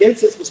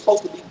incense was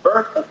supposed to be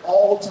burnt at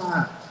all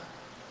times.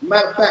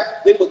 Matter of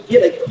fact, they would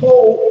get a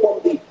coal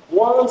from the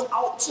bronze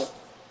altar.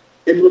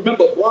 And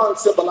remember,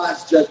 bronze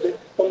symbolized judgment.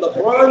 From the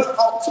bronze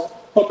altar,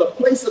 from the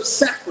place of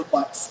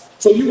sacrifice.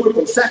 So you went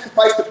from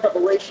sacrifice to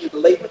preparation to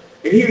labor.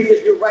 And here it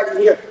is, you're right in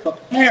here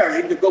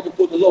preparing to go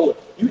before the Lord.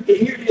 Here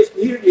it is,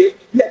 you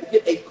have to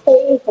get a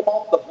coal from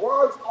off the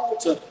bronze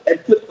altar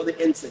and put for the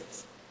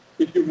incense.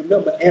 If you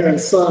remember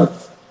Aaron's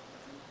sons,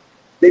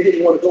 they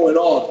didn't want to go in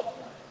order.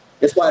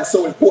 That's why it's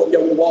so important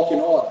that we walk in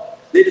order.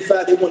 They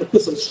decided they want to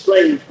put some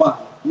strange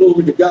fire.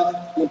 Glory to God.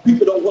 When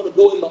people don't want to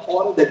go in the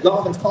order that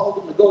God has called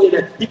them to go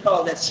in, he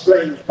calls that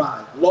strange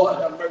fire. Lord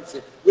have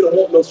mercy. We don't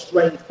want no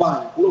strange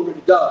fire. Glory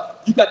to God.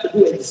 You got to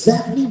do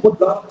exactly what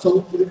God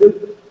told you to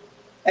do.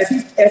 As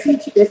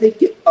they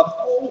get a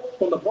coal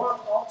from the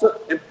bronze altar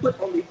and put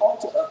on the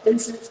altar of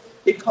incense,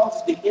 it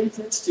causes the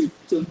incense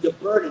to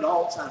burn at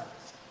all times.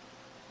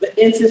 The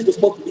incense was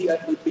supposed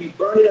to be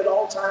burning at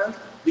all times.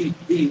 The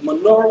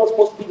menorah was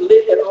supposed to be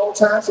lit at all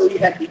times, so you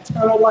had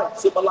eternal light,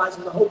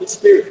 symbolizing the Holy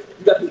Spirit.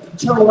 You got the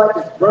eternal light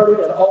that's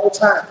burning at all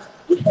times.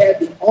 We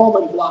had the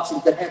almond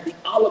blossoms that had the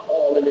olive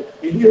oil in it,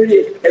 and here it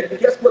is. And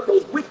guess what?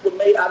 Those wicks were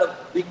made out of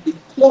the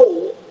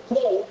clothes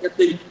that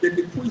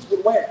the priest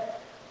would wear.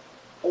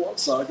 Oh, I'm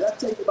sorry. Did I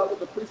tell you about what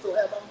the priests will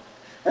have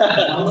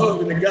on?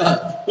 Glory to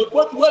God. But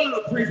what do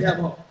the priests have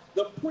on?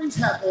 The priests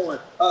have on,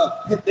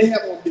 they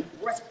have on the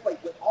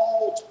breastplate with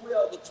all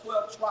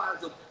 12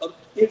 tribes of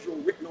Israel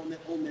written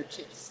on their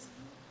chests.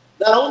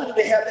 Not only did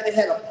they have that, they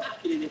had a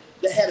pocket in it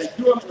that had a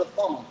Urim and a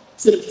Thummim,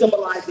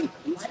 symbolizing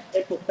light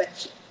and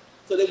perfection.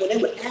 So that when they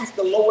would ask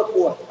the Lord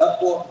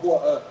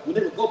when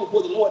they would go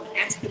before the Lord and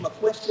ask him a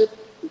question,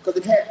 because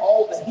it had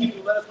all the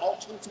Hebrew letters, all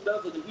 22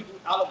 letters of the Hebrew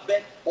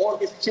alphabet on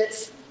his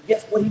chest,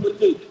 guess what he would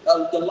do?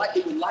 The light,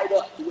 it would light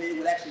up to where it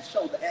would actually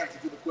show the answer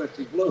to the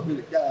question. Glory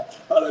to God.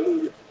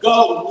 Hallelujah.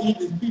 God will lead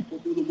his people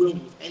through the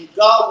wilderness. And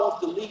God wants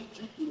to lead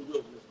you through the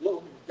wilderness.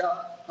 Glory to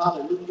God.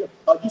 Hallelujah.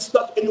 Are you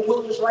stuck in the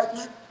wilderness right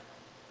now?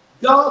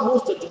 God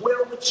wants to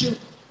dwell with you.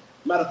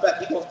 Matter of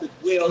fact, he wants to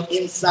dwell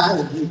inside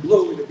of you.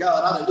 Glory to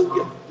God.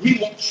 Hallelujah. He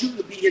wants you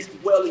to be his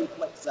dwelling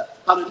place.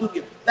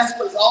 Hallelujah. That's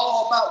what it's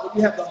all about when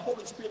you have the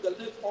Holy Spirit that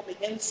lives on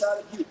the inside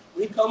of you.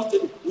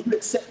 When you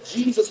accept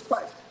Jesus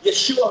Christ,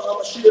 Yeshua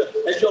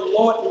HaMashiach, as your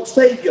Lord and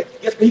Savior,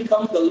 guess what? He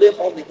comes to live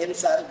on the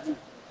inside of you.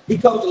 He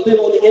comes to live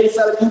on the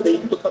inside of you,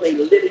 and you become a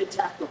living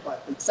tabernacle.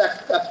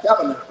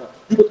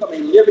 You become a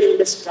living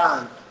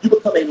mishkan. You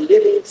become a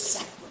living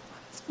sacrifice.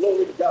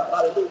 Glory to God.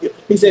 Hallelujah.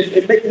 He said,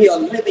 and make me a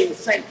living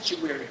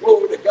sanctuary.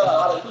 Glory to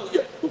God.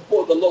 Hallelujah.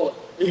 Before the Lord.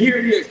 And here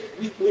it is.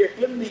 We're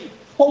in the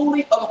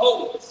Holy of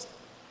Holies.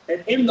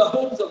 And in the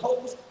Holies of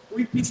Holies,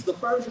 3 pieces of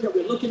furniture that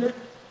we're looking at,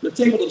 the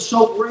table of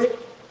showbread,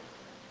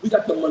 we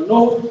got the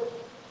menorah,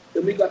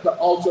 and we got the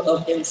altar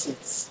of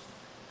incense.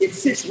 It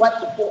sits right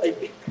before a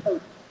big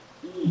curtain.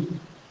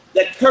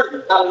 That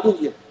curtain,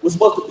 hallelujah, was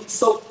supposed to be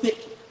so thick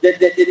that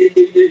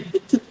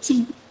it took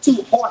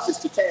two horses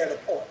to tear it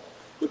apart.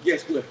 But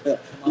guess what?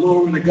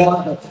 Glory to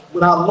God.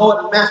 When our Lord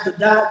and Master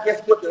died,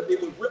 guess what?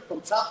 It was ripped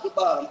from top to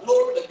bottom.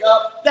 Glory to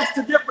God. That's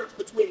the difference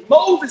between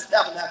Moses'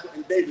 tabernacle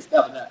and David's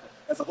tabernacle.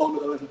 That's a whole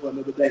other lesson for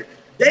another day.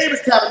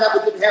 David's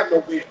tabernacle didn't have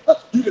no veil.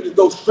 You can just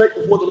go straight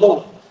before the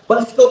Lord. But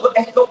let's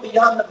go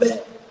beyond the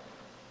veil.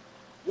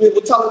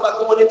 We're talking about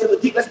going into the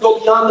deep. Let's go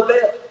beyond the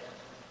veil.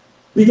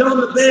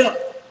 Beyond the veil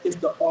is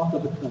the Ark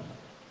of the Covenant.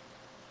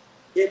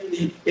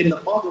 In the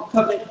Ark of the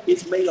Covenant,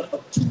 it's made up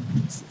of 2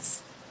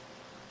 pieces.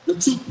 The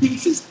 2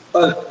 pieces,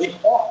 the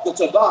Ark, the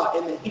Tabah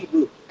in the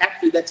Hebrew,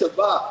 actually that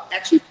Tabah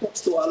actually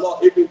points to our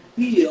Lord. It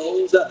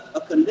reveals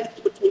a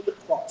connection between the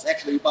cross.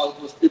 Actually, if I was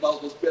going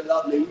to spell it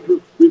out in the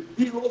Hebrew,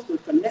 reveals the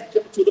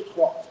connection to the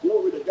cross.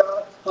 Glory to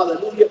God.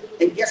 Hallelujah.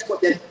 And guess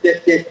what?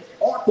 That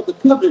Ark of the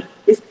Covenant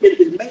is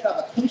made out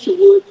of acacia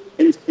wood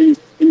and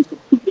it's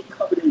completely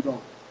covered in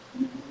gold.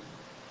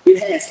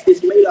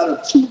 It's made out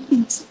of 2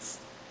 pieces.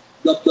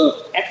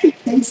 The actual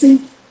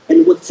casing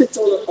and what sits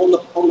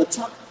on the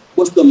top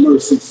was the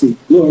mercy seat.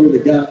 Glory to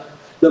God.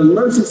 The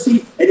mercy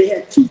seat, and it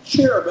had 2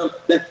 cherubim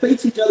that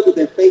face each other with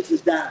their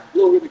faces down.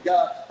 Glory to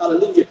God.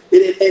 Hallelujah.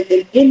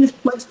 And in this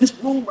place, this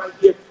room right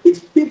here is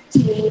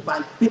 15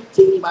 by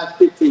 15 by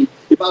 15.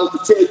 If I was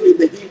to tell you in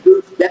the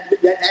Hebrew, that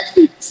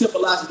actually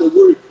symbolizes the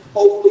word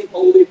holy,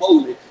 holy,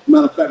 holy.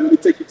 Matter of fact, let me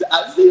take you to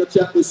Isaiah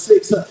chapter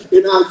 6.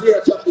 In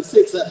Isaiah chapter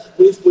 6,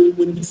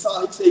 when he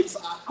saw, I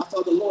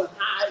saw the Lord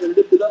high and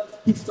lifted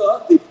up. He saw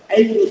the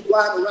angels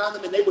flying around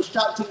him, and they were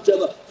shouting to each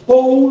other,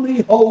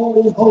 holy,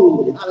 holy,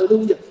 holy.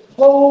 Hallelujah.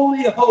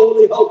 Holy,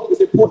 holy, holy.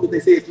 It's important that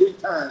they say it 3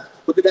 times,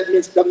 because that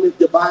means coming to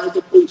divine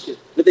completion.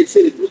 That they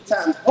say it 3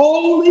 times.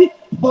 Holy,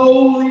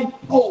 holy,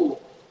 holy.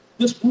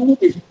 This room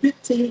is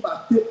 15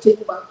 by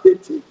 15 by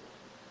 15.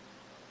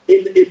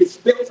 If it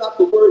spells out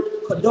the word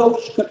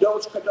kadosh,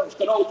 kadosh, kadosh,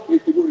 kadosh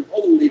is the word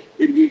holy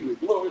in Hebrew.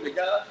 Glory to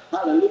God.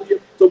 Hallelujah.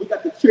 So we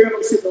got the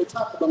cherubim sitting on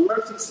top of the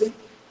mercy seat.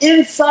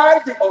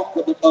 Inside the Ark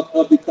of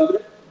the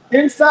Covenant,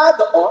 inside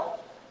the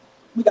Ark,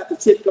 we got the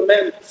 10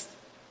 Commandments.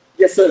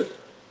 Yes, sir.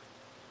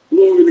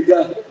 Glory to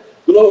God.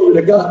 Glory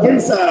to God.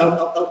 Inside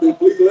of the,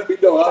 please let me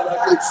know.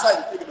 I get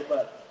excited thinking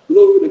about it.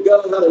 Glory to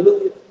God.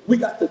 Hallelujah. We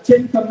got the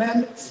 10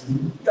 Commandments.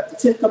 We got the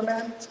 10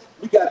 Commandments.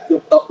 We got a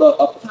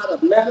pot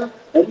of manna,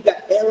 and we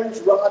got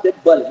Aaron's rod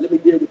and butter. Let me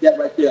deal with that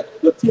right there.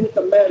 The 10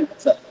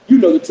 Commandments. You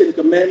know the 10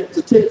 Commandments.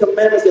 The 10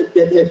 Commandments that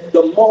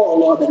the moral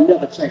law that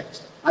never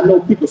changed. I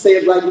know people say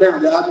it right now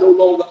that I'm no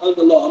longer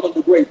under law. I'm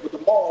under grace, but the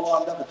moral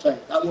law never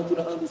changed. I want you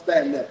to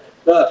understand that.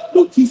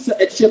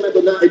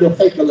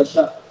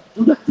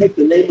 Do not take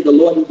the name of the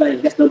Lord in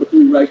vain. That's number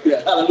 3 right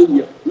there.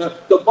 Hallelujah.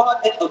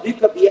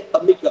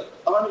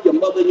 Honor your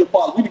mother and your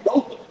father. We need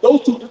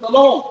those 2 just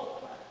alone.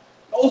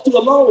 Those 2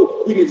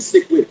 alone we need to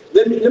stick with.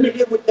 Let me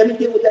deal with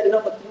that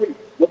number 3.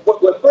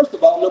 Well, first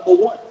of all, number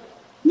 1.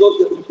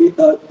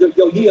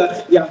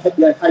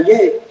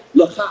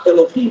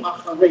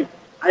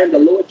 I am the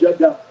Lord your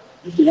God.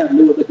 You should have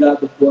no other God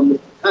before me.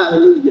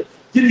 Hallelujah.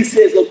 Then he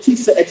says, then he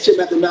says,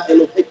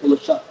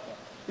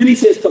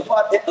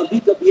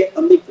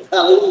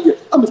 hallelujah.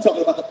 I'm just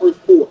talking about the first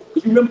 4.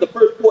 Because you remember the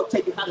first 4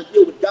 take you how to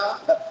deal with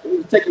God.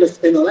 And taking us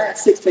in the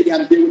last 6 take you how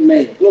to deal with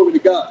man. Glory to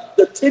God.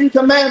 The 10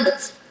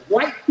 Commandments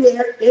right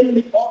there in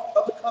the Ark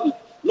of the Covenant.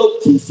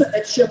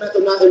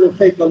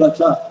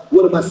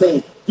 What am I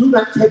saying? Do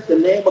not take the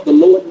name of the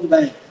Lord in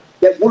vain.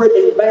 That word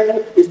in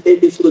vain is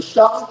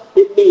lashon.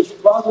 It means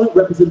fraudulent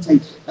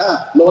representation.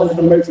 Lord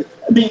have mercy.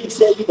 I mean, you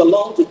say you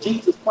belong to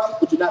Jesus Christ,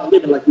 but you're not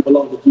living like you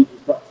belong to Jesus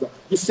Christ. So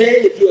you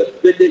say that you are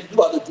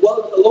the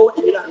dwelling of the Lord,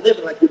 and you're not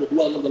living like you're the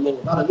dwelling of the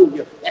Lord.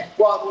 Hallelujah. That's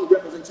fraudulent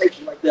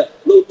representation right there.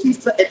 Glory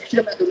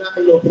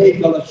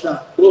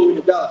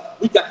to God.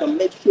 We got to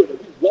make sure that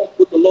we walk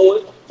with the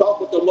Lord, talk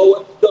with the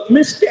Lord. The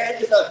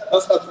Mishkan is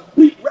a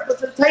complete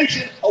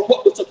representation of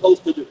what we're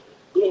supposed to do.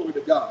 Glory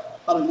to God.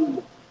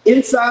 Hallelujah.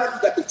 Inside,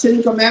 you got the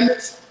 10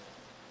 Commandments.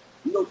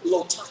 No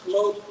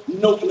tachlo.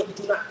 No, do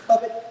not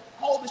covet.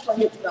 All this right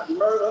here, do not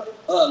murder.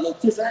 No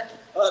tizak.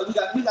 We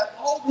got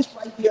all this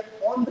right here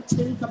on the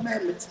 10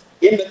 Commandments,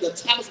 in the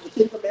tablets of the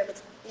 10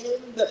 Commandments,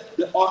 in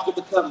the Ark of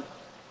the Covenant.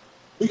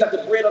 We got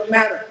the bread of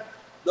manna.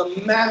 The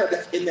manna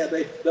that's in there,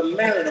 the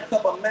manna, the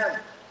cup of manna,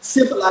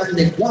 symbolizing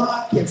that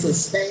God can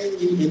sustain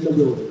you in the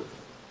wilderness.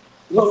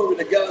 Glory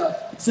to God.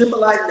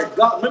 Symbolizing that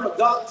God, remember,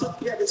 God took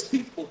care of his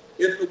people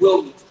in the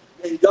wilderness.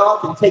 And God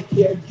can take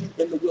care of you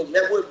in the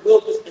wilderness. That word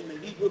wilderness in the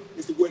Hebrew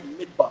is the word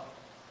midbar.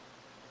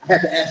 I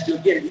have to ask you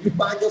again, do you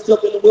find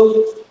yourself in the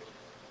wilderness?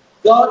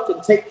 God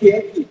can take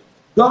care of you.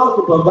 God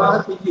can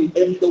provide for you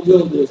in the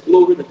wilderness.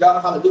 Glory to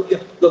God.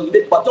 Hallelujah. The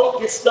midbar. Don't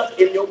get stuck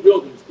in your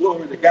wilderness.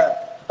 Glory to God.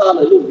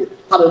 Hallelujah.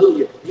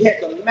 Hallelujah. He had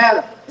the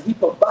manna, and he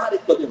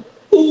provided for them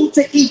food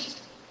to eat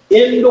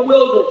in the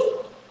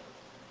wilderness.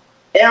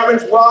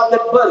 Aaron's rod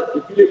that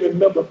budded, if you didn't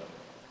remember,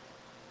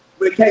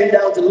 when it came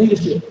down to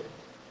leadership.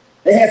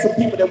 They had some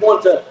people that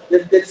wanted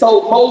to, that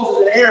told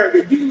Moses and Aaron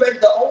that you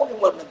ain't the only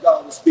one that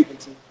God was speaking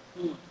to.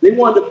 They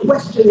wanted to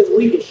question his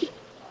leadership.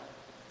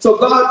 So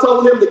God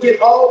told him to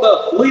get all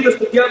the leaders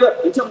together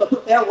and tell them to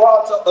put their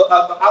rods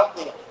out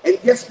there.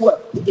 And guess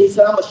what? He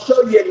said, I'm going to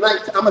show you at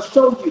night. I'm going to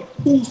show you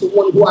who's the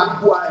one who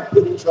I have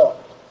put in charge.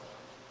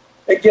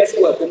 And guess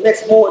what? The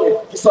next morning,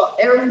 you saw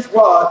Aaron's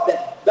rod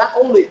that not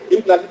only,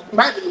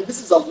 imagine this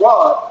is a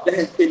rod that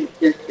has been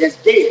is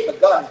dead,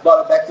 but God has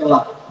brought it back to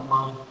life.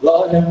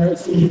 Lord have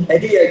mercy.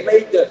 And he had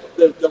made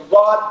the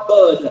rod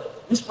bud.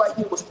 This right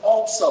here was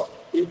also,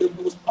 it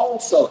was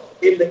also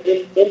in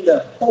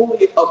the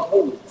Holy of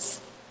Holies.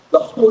 The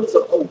Holies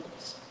of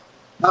Holies.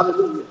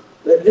 Hallelujah.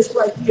 This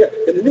right here,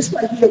 and this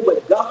right here where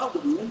God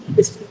would meet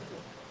his people.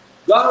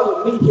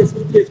 God would meet his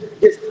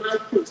high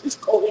priest, his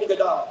Kohen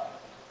Gadol.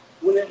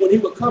 When he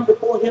would come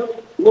before him,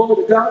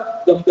 glory to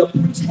God, the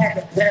priest had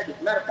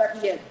the matter of fact,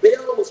 he had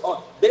bells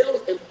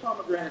and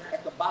pomegranates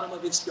at the bottom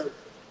of his skirt.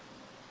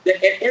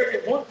 That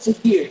every once a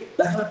year,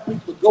 the high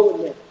priest would go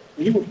in there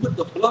and he would put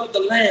the blood of the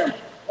lamb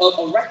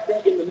right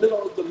there in the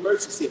middle of the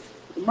mercy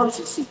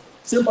seat,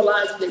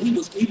 symbolizing that he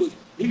was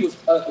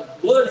the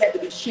blood had to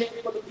be shed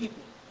for the people.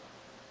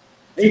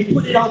 And he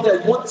put it on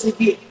there once a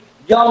year,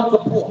 Yom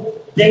Kippur,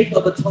 Day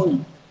of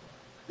Atonement.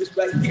 This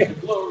right here,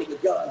 glory to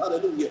God,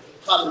 hallelujah,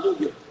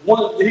 hallelujah.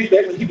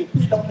 He would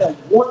put it on there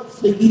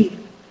once a year.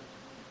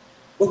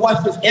 But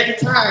watch this, every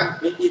time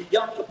if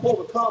Yom Kippur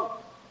would come,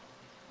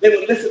 they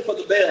would listen for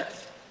the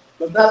bells.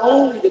 But not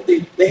only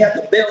did they have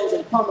the bells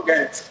and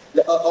pomegranates,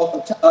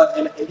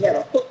 and it had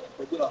a hook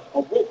with a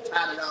rope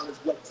tied around his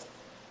waist.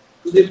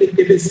 Because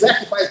if his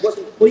sacrifice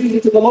wasn't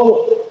pleasing to the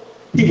Lord,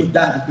 he would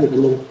die before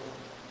the Lord.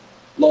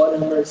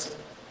 Lord have mercy.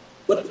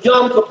 But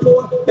Yom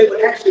Kippur, they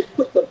would actually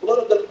put the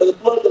blood of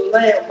the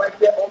lamb right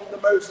there on the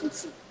mercy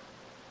seat.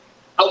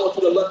 I want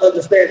you to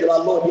understand that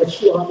our Lord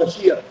Yeshua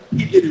HaMashiach,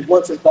 he did it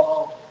once and for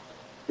all.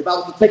 If I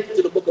was to take you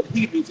to the book of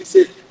Hebrews, he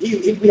says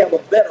we have a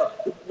better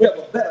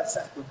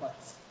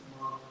sacrifice.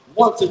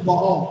 Once and for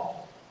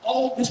all.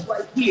 All this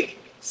right here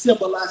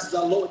symbolizes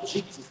our Lord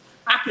Jesus.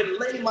 I can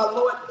lay my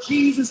Lord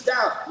Jesus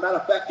down. Matter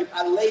of fact, if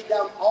I lay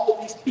down all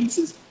these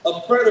pieces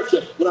of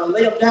furniture, when I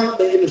lay them down,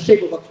 they're in the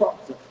shape of a cross.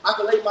 I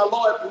can lay my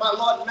Lord and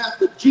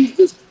Master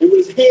Jesus, and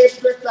with his head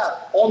stretched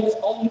out on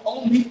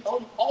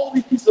all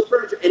these pieces of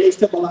furniture, and they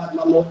symbolize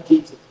my Lord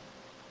Jesus.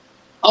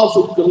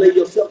 Also, you can lay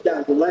yourself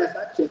down. The last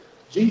I checked,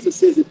 Jesus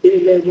says, if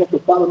any man wants to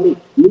follow me,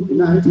 Luke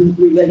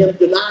 19:3, let him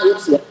deny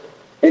himself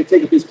and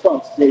take up his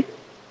cross daily.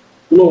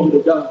 Glory to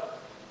God.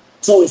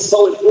 So it's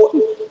so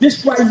important.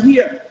 This right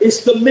here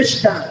is the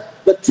Mishkan,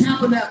 the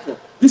tabernacle.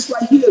 This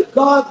right here,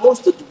 God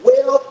wants to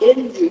dwell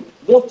in you,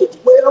 wants to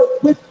dwell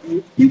with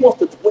you. He wants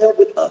to dwell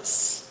with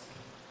us.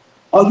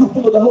 Are you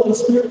full of the Holy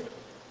Spirit?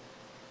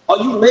 Are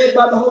you led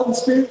by the Holy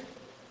Spirit?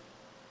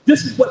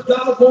 This is what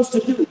God wants to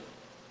do.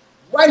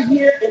 Right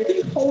here in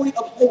the Holy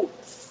of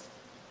Holies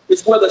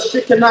is where the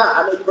Shekinah,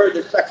 I know you've heard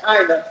the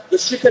Shekinah. The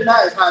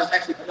Shekinah is how it's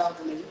actually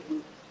pronounced in the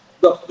Hebrew.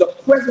 The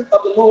presence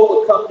of the Lord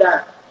will come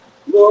down.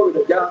 Glory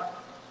to God.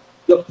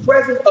 The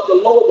presence of the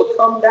Lord will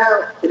come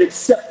down and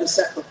accept the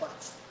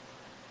sacrifice.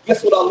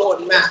 Guess what our Lord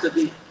and Master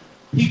did?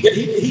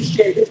 He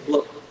shed his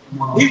blood.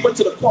 He went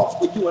to the cross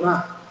for you and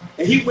I.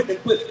 And he went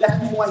and put, that's the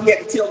reason why he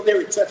had to tell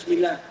Mary, touch me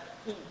now.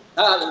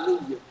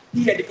 Hallelujah.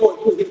 He had to go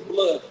and put his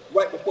blood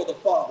right before the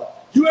Father.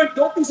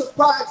 Don't be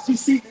surprised you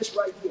see this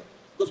right here.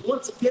 Because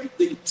once again,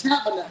 the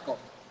tabernacle,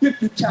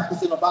 50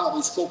 chapters in the Bible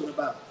is spoken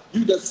about.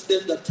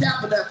 The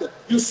tabernacle,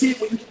 you see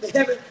it when you get to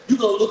heaven, you're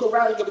going to look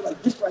around and you're going to be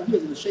like, this right here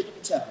is in the shape of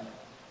the tabernacle.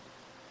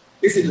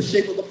 It's in the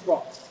shape of the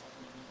cross.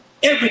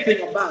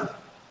 Everything about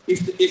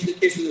it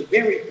is the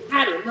very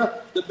pattern.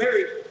 The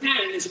very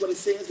pattern is what it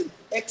says in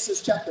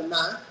Exodus chapter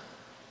 9,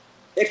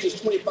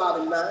 Exodus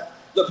 25 and 9.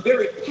 The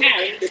very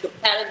pattern is the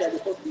pattern that was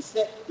supposed to be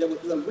set. The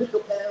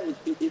original pattern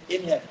was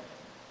in heaven.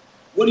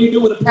 What do you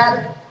do with a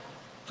pattern?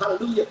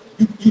 Hallelujah.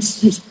 You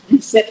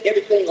set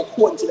everything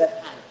according to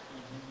that pattern.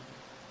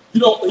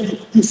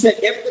 You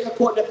set everything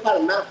according to that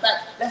pattern. Matter of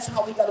fact, that's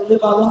how we got to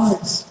live our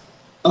lives,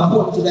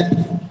 according to that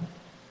pattern.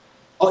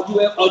 Are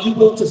you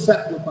willing to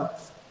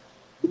sacrifice?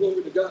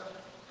 Glory to God.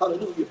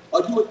 Hallelujah.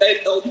 Are you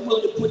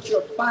willing to put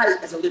your body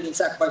as a living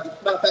sacrifice?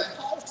 Matter of fact,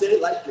 Paul said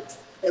it like this.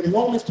 In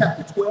Romans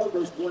chapter 12,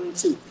 verse 1 and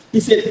 2. He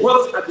said,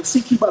 brothers, I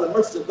beseech you by the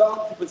mercy of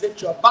God to present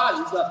your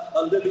bodies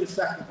a living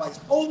sacrifice,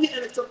 holy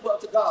and acceptable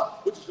to God,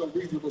 which is your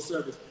reasonable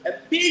service. And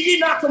be ye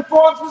not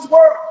conformed to this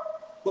world,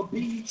 but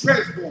be ye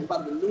transformed by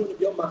the renewing of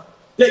your mind,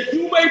 that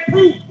you may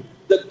prove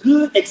the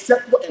good,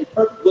 acceptable, and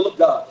perfect will of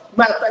God.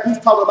 Matter of fact, he's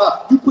talking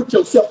about you put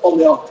yourself on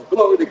the altar.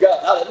 Glory to God.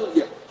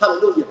 Hallelujah.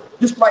 Hallelujah.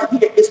 This right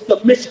here is the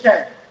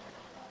Mishkan.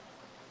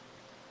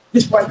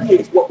 This right here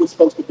is what we're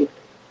supposed to do.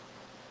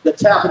 The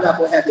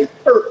tabernacle has a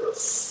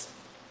purpose.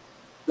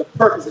 The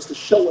purpose is to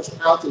show us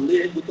how to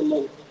live with the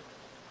Lord.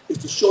 It's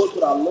to show us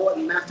what our Lord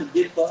and Master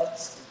did for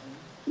us.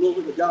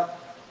 Glory to God.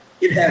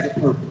 It has a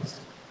purpose.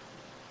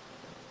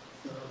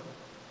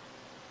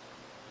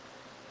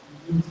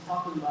 he was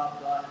talking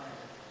about God had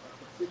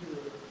a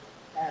particular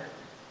pattern,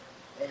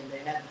 and they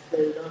had to set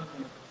it up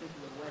in a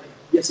particular way.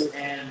 Yes, sir.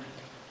 And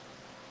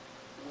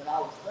when I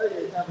was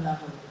studying the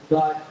tabernacle,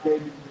 God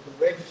gave me the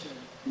direction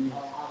on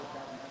how the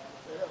tabernacle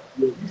was set up.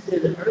 You said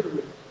it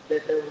earlier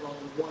that there was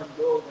only one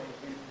doorway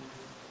and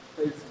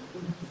it was facing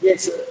east.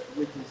 Yes, sir.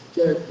 Which is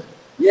judgment.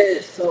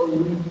 Yes. So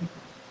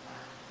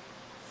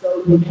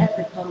you had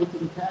to come into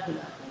the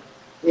tabernacle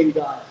in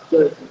God's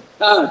judgment.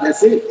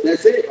 That's it.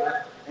 That's it.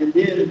 Right? And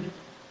then,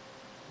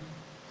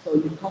 so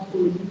you come to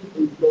the east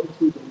and you go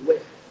to the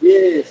west.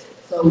 Yes.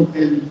 So,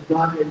 and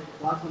God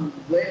from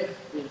the west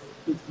is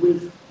His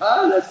wisdom.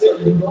 That's So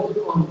it. you come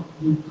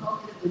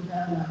into the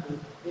tabernacle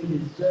in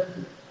His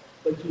judgment,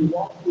 but you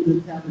walk through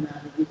the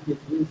tabernacle with His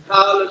wisdom.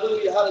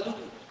 Hallelujah. Hallelujah.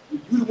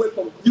 You went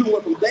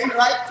from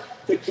daylight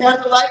to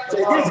candlelight to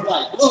His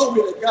light.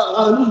 Glory to God.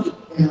 Hallelujah.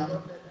 And I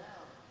wrote that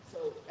down.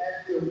 So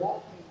as you're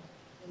walking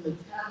in the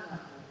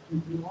tabernacle,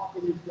 you walk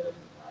in His judgment,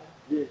 right?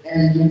 Yes.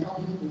 And you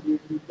come into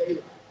your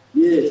daylight.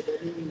 Yes.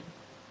 That means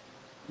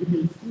you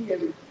can see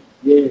everything.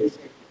 Yes.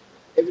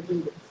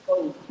 Everything that's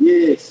exposed.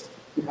 Yes.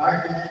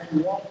 Right? And as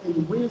you walk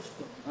in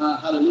wisdom,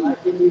 hallelujah.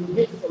 right? And it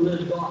gets a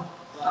little dark.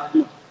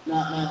 Right?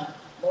 Now,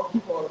 most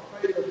people are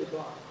afraid of the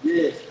dark.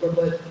 Yes. But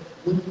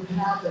when you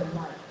have that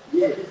light,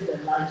 it's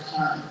that light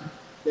shining.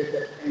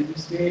 And you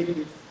said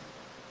it's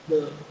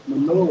the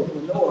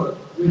menorah,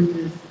 which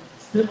is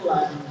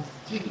symbolizing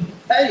Jesus.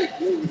 Hey,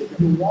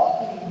 you're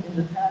walking in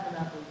the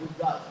tabernacle with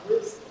God's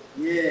wisdom.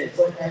 Yes.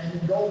 But as you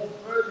go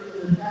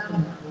further in the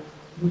tabernacle,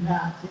 you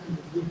have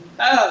Jesus with you.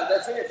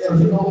 That's it. So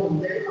you go from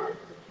daylight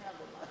to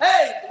candlelight.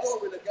 Hey,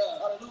 glory to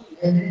God. Hallelujah.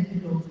 And then you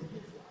go to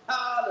His light.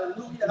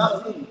 Hallelujah.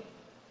 Hallelujah.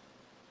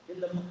 In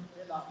the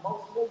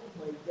most holy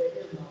place, there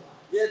is no light.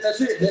 Yeah,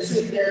 that's it. That's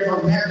it. There's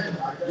no natural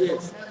light. There's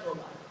Yes. no candle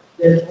light.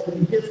 There's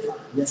only His light.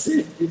 That's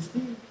it. You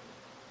see,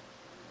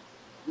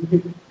 when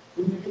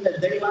you're in the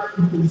daylight,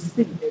 you can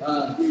see.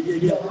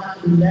 You don't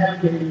have to be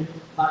navigated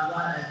by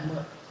God as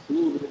much.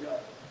 Glory to God.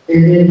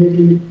 And then when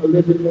you a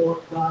little bit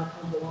more, God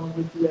comes along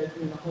with you as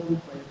you're in the holy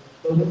place.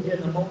 But when you're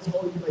in the most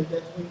holy place,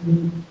 that's when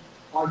you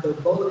are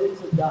devoted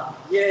to God.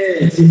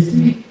 Yes. You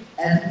see,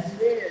 as He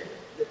said,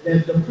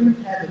 that the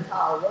priest had to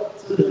tie a rope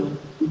to them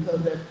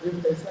because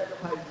if their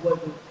sacrifice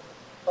wasn't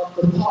up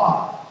to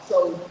par.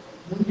 So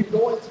when you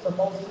go into the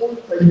most holy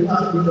place, you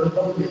have to be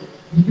devoted.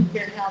 You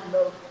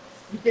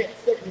can't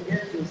second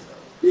guess yourself.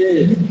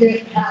 Yes. You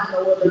can't have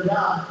no other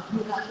God. You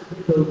have to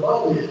be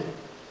devoted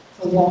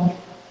to walking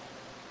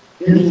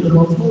into the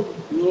most holy.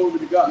 Glory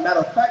to God. Matter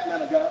of fact,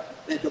 man of God,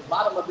 at the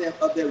bottom of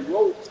their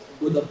robes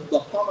were the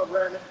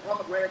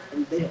pomegranates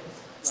and bells,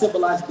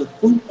 symbolizing the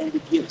fruit and the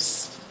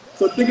gifts.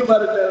 So think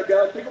about it, man of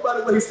God. Think about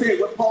it what he said,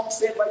 what Paul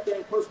said right there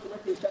in 1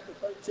 Corinthians chapter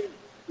 13.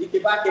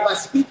 If I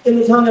speak in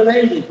the tongue of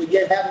angels, but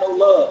yet have no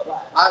love,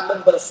 I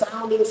remember but a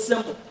sound and a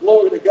symbol.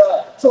 Glory to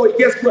God. So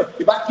guess what?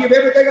 If I give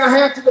everything I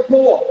have to the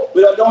poor,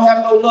 but I don't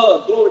have no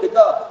love, glory to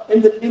God.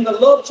 In the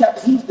love chapter,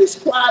 he's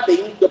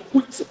describing the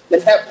fruits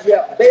that you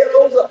have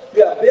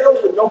bells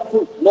with no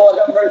fruit. Lord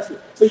have mercy.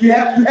 So you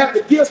have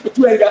the gifts, but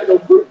you ain't got no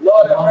fruit.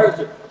 Lord have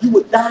mercy. You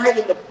would die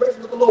in the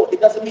presence of the Lord.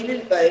 It doesn't mean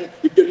anything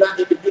if you're not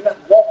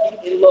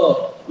walking in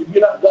love. If you're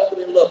not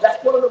walking in love,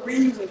 that's one of the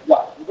reasons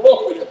why.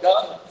 Glory to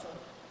God.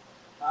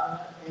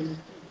 And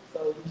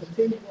so we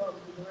continue on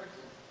with the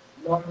directions.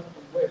 North and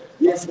west.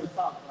 Yes. North and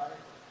south, right?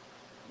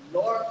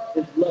 North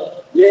is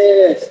love.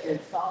 Yes. And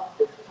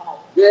south is power.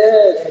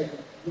 Yes.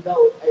 And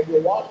as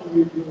you're walking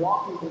in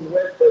the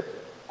west, but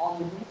on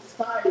the east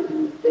side of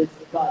you is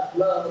God's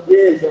love.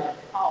 Yes. God's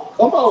power.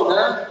 Come on,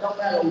 man. No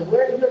matter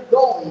where you're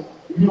going,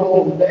 you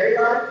go from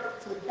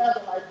daylight to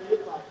candlelight to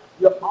His light.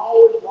 You're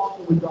always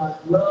walking with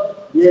God's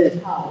love. Yes.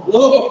 And power.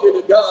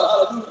 Glory to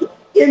God. Hallelujah.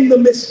 In the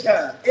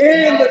Mishkan,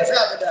 in the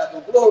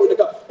tabernacle, glory to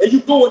God. And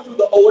you're going through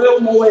the Oel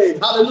Moed,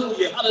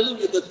 hallelujah,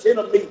 hallelujah, the tent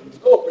of meetings,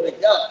 glory to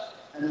God.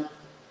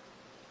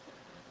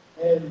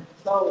 And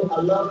so I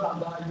love how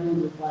God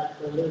uses like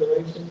the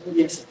alliteration.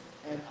 Yes.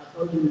 And I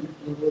told you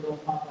we're going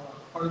to talk about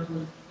the purpose,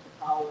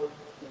 the power,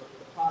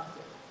 the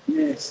process.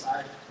 Yes.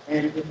 Right?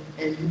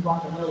 And you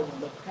brought another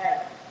one, the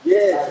path.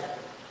 Yes. Right?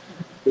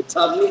 The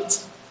Tablet.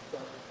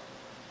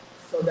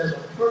 So there's a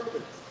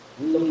purpose.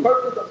 The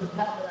purpose of the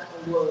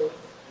tabernacle was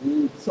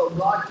so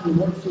God can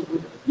worship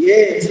with us.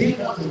 Yes, he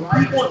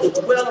wanted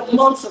to dwell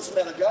amongst us,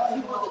 man of God.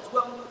 He wanted to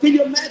dwell amongst us. Can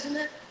you imagine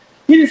that?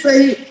 He didn't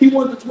say he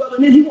wanted to dwell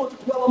in it. He wanted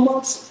to dwell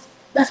amongst us.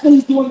 That's what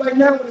he's doing right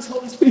now with his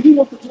Holy Spirit. He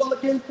wants to dwell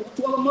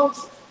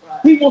amongst us. Right.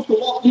 He wants to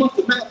walk amongst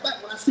us. Matter of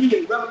fact, when I see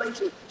in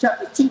Revelation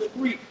chapter 2 and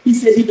 3, he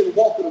said he's been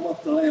walking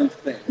amongst the Lamb's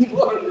thing.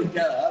 Glory to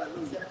God.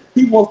 Hallelujah.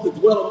 He wants to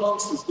dwell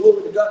amongst us.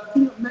 Glory to God.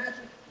 Can you imagine?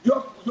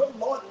 Your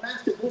Lord and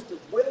Master wants to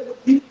dwell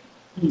with you.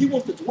 He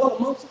wants to dwell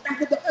amongst us.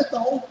 That's the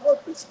whole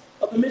purpose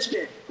of the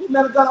mission.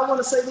 Matter of God, I want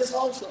to say this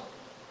also.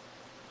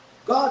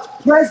 God's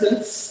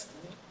presence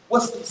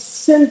was the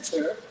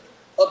center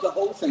of the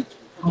whole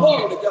sanctuary.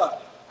 Glory to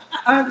God.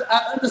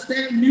 I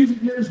understand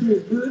music ministry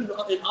is good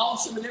and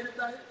awesome and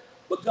everything,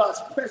 but God's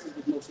presence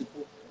was most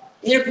important.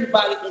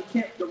 Everybody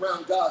encamped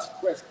around God's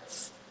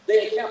presence.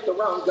 they encamped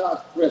around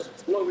God's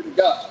presence. Glory to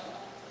God.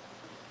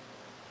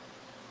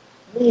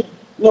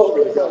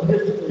 Glory to God.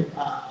 Basically,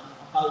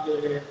 I'll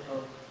get ahead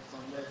of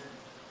some lessons.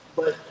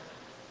 But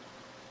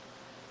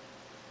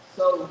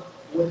so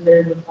when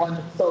they was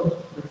on,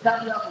 so the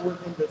tabernacle was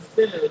in the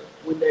center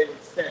when they were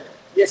set.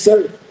 Yes,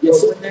 sir. Yes,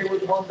 sir. When they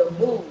was on the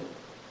move,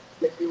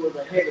 it was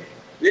ahead of them.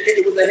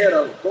 It was ahead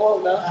of them. Go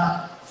on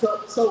now.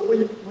 So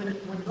when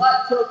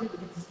God tells you to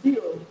be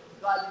still,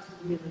 God needs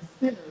to be in the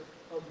center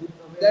of the.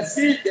 That's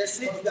it. That's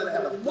it. You gotta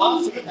have a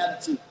positive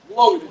attitude.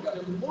 Glory to God.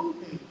 The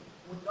moving,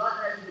 when God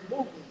has you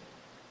moving,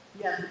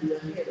 He has to be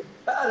ahead of you.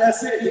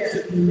 That's it. He has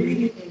to be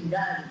leading and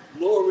guiding.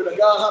 Glory to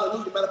God.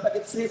 Hallelujah. Matter of fact,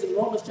 it says in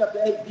Romans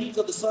chapter 8, these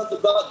are the sons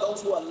of God,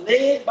 those who are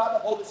led by the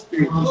Holy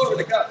Spirit.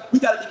 Glory to God. We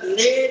got to be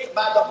led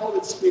by the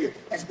Holy Spirit.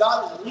 As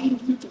God is leading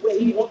you to where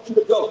He wants you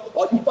to go.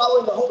 Are you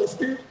following the Holy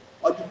Spirit?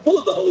 Are you full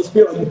of the Holy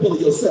Spirit? Or are you full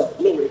of yourself?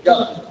 Glory to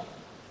God.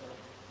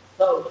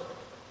 So,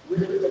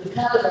 with the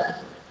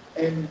tabernacle,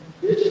 and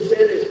Bishop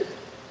said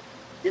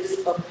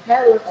it's a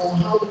pattern on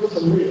how we to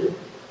live.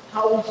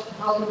 How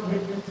we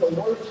begin to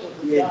worship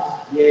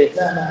God. Yes.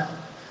 Now,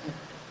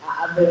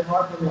 I've been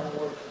harping on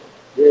worship.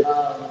 Yes.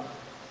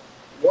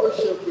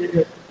 Worship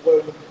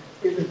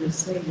isn't just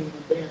singing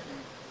and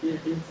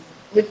dancing.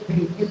 It's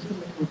being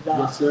intimate with God.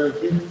 Yes, sir.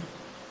 It's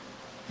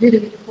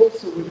getting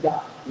closer with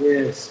God.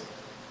 Yes.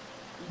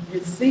 You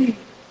see,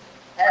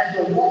 as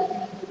you're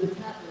walking through the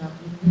tabernacle,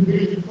 you're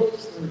getting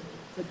closer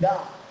to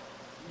God.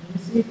 You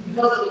see,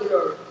 because we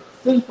are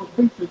sinful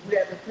creatures, we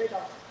have to take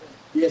off.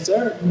 Yes,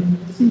 sir.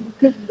 You see, we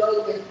couldn't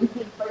go and we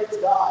couldn't face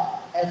God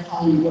as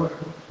how we were.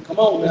 Come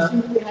on now.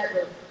 You see, we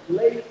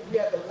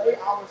had to lay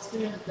our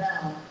sins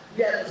down.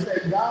 We had to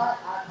say, God,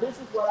 this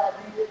is what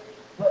I did,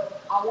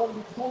 but I want to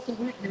be closer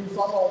with you,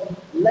 so I'm going to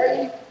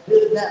lay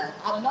this down.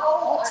 I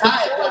know I'm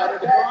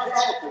tired, God. I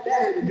have to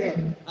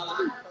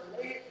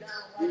lay it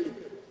down right here.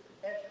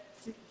 And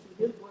see,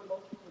 here's what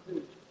most people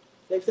do.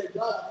 They say,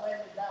 God, I'm laying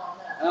it down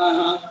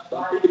now.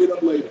 I'm picking it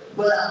up later.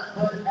 But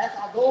as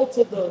I go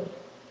to the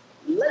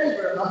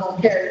labor, I'm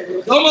going to carry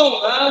it. Come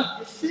on, man.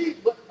 You see,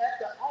 but at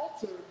the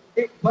altar,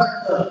 it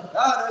burned up.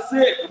 That's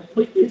it.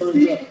 Completely burned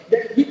see, up.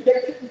 they couldn't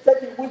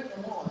take it with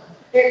them on.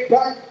 It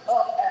burned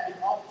up at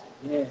the altar.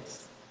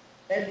 Yes.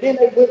 And then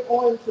they went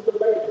on to the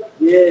labor.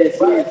 Yes,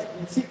 right?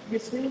 yes. You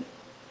see,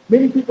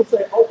 many people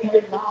say,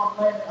 okay, now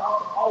I'm laying on the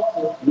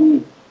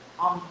altar.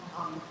 I'm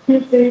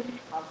repenting,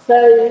 I'm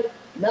saved.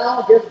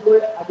 Now, guess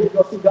what? I get to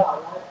go see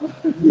God,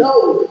 right?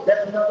 No,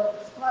 that's another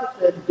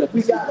process.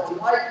 We got to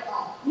wipe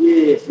out.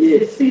 Yes,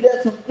 You see,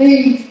 there's some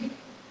things.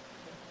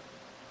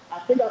 I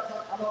don't know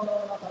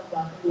what I'm talking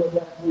about. I think it was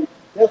last week.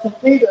 There's some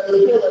things that are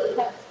still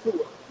attached to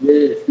us.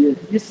 Yes, yes.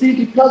 You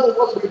see, because of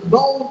what we've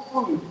gone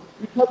through,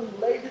 because we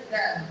laid it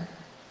down,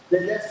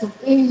 that there's some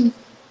things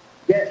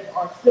that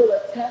are still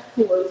attached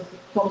to us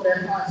from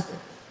that process.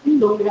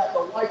 So we have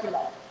to wipe it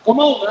out. Come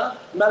on now.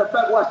 Matter of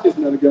fact, watch this,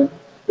 another guy.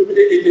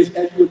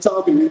 As you were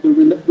talking,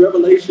 the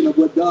revelation of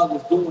what God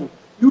was doing.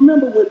 You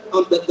remember when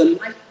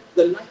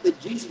the night that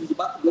Jesus was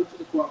about to go to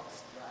the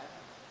cross,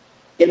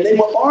 right? And they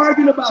were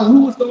arguing about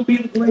who was going to be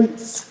the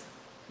greatest.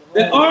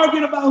 They're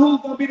arguing about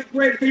who's going to be the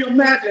greatest. Can you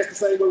imagine that's the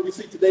same way we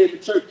see today in the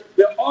church?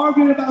 They're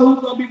arguing about who's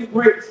going to be the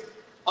greatest.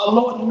 Our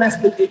Lord and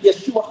Master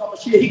Yeshua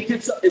HaMashiach, He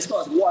gets up and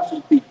starts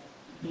washing people.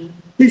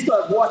 He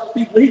starts washing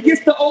people. He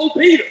gets to old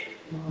Peter.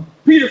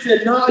 Peter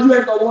said, no, you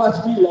ain't going to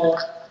wash me, Lord.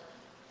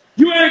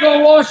 You ain't going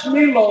to wash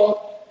me, Lord.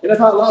 And that's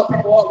how a lot of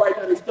people are right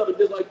now. They're studying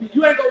just like Peter.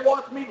 You ain't going to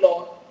wash me,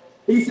 Lord.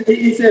 He said,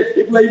 if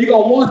you're going to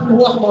wash me,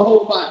 wash my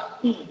whole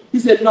body. He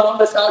said, no,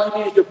 that's all you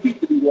need is your feet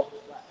to be washed.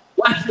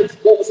 Watch this.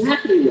 What was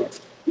happening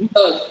was,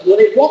 when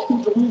they walked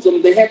through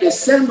Jerusalem, they had their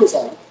sandals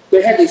on.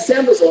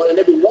 And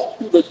they would walk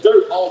through the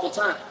dirt all the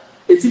time.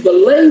 And see,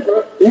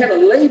 they had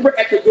a labor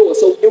at the door.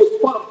 So it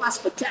was part of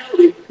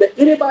hospitality that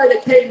anybody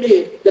that came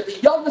in, that the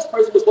youngest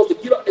person was supposed to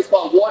get up and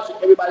start washing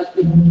everybody's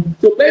feet.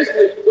 So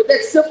basically, what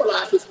that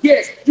symbolizes,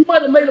 yes, you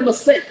might have made a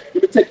mistake.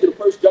 Let me take you to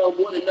 1 John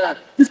 1:9.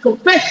 Just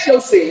confess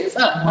your sins.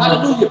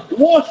 Hallelujah.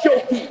 Wash your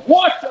feet.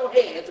 Wash your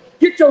hands.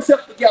 Get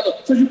yourself together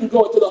so you can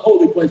go into the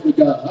holy place with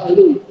God.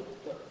 Hallelujah.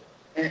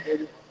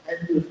 And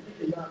as you're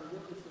speaking, God,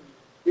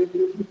 if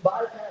we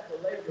bypass the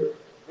labor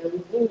and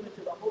we move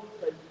into the holy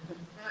place, we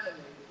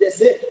contaminate. That's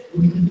it.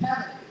 We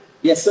contaminate.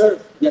 Yes, sir.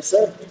 Yes,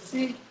 sir. You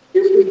see,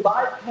 if we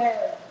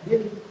bypass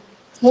getting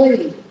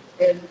clean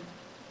and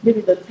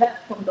getting the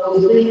tax from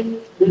those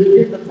things,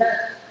 getting the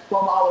tax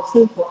from our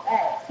sinful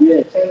acts,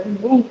 yes,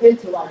 and we move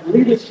into like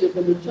leadership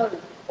in the church,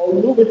 or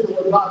we move into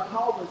what God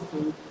called us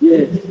to,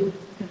 yes, we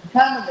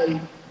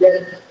contaminate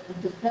that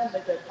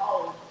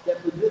calling,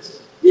 that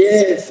position.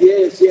 Yes.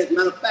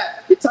 Matter of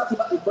fact, it talks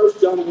about in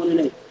 1 John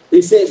 1:8.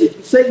 It says, if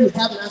you say you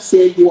have not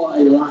said, you are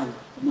a liar.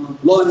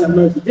 Lord have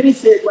mercy. Then he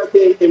said right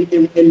there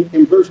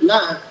in verse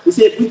 9, he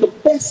said, if we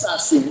confess our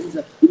sins,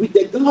 that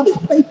God is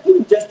faithful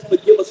and just to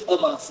forgive us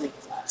of our sins.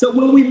 So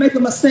when we make a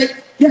mistake,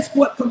 guess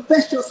what?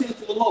 Confess your sins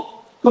to the Lord.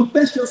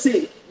 Confess your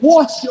sins.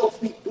 Wash your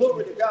feet.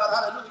 Glory to God.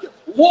 Hallelujah.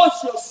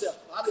 Wash yourself.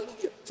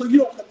 Hallelujah. So you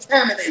don't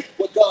contaminate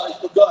what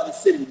God is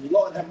sending you.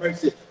 Lord have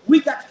mercy.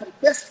 We got to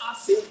confess our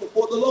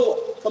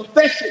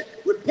confession,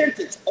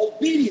 repentance,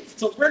 obedience,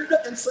 surrender,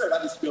 and serve.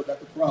 I just feel that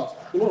the cross.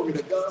 Glory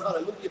to God.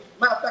 Hallelujah.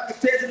 Matter of fact, it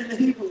says it in the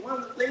Hebrew.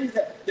 One of the things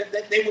that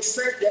they would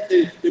say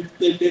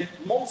that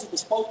Moses was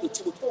supposed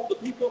to told the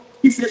people,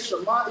 he said,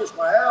 Shema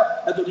Israel,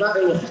 Adonai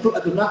Eloheinu,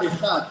 Adonai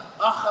Echad.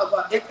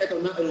 Achava et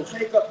Adonai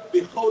Elohecha,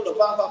 Behold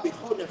Levava,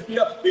 Behold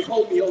Nephia,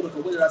 Behold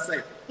Meodika. What did I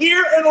say?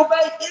 Hear and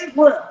obey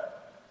Israel.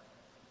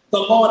 The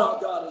Lord our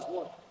God is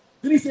one.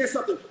 Then he says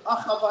something.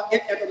 Achava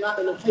et Adonai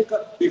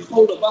Elohecha,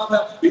 Behold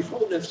Levava,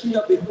 Behold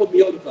Nephia, Behold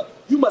Meodika.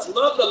 You must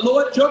love the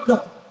Lord your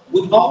God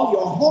with all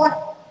your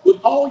heart, with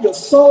all your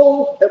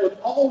soul, and with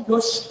all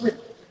your strength.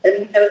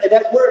 And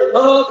that word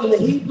love in the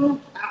Hebrew,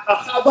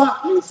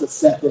 achava, means to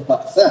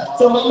sacrifice. So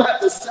I'm going to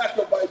have to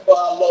sacrifice for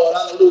our Lord.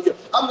 Hallelujah.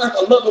 I'm going to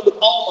have to love him with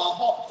all my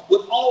heart,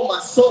 with all my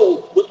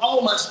soul, with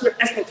all my strength.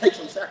 That's going to take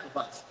some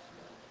sacrifice.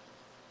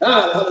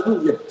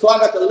 Hallelujah. So I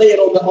got to lay it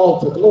on the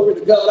altar. Glory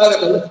to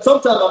God.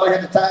 Sometimes I might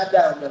have to tie it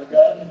down, man of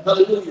God.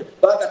 Hallelujah.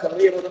 But I got to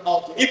lay it on the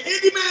altar. If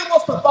any man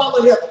wants to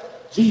follow him,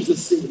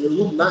 Jesus said in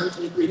Luke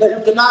 9:23, let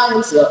him deny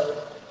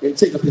himself and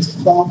take up his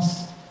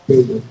cross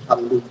daily.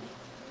 Hallelujah.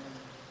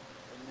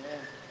 Amen.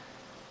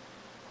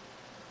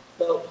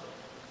 So,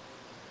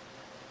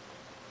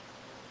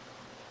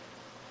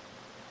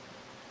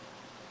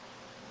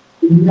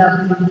 if you have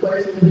any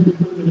questions, you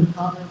can put them in the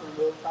comments and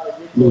we'll try to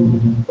get to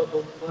them. But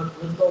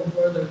let's go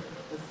further.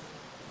 Let's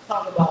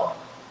talk about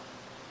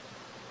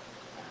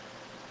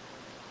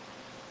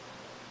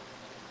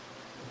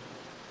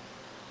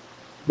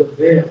the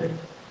veil.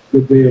 the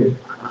veil.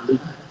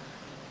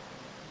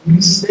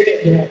 You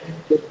said that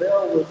the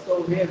veil was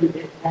so heavy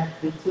it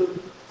took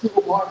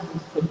 2 marches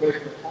to break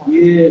it apart.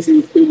 Yes,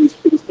 it was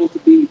supposed to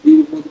be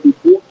 4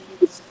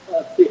 cubits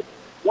thick.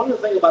 One of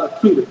the things about a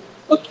cubit,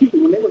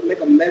 when they would make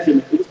a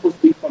measurement, it was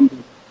supposed to be from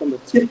the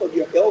tip of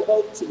your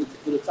elbow to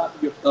the top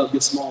of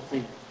your small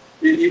finger.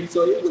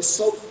 So it was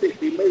so thick.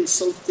 They made it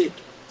so thick.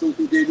 So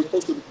they were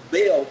supposed to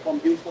veil from.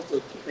 It was supposed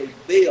to keep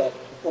a veil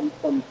from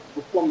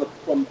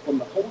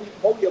the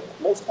holy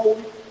of most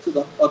holy to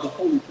the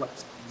holy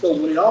place. So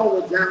when it all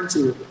went down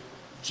to it,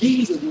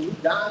 Jesus, when he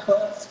died for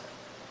us,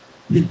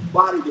 his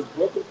body was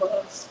broken for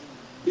us.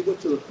 He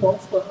went to the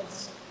cross for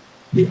us.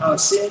 Our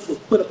sins was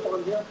put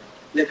upon him.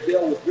 That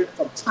veil was ripped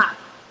from top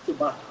to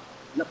bottom.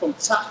 Not from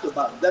top to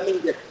bottom. That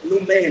means that no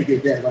man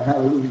did that. Right?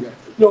 Hallelujah.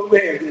 No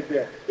man did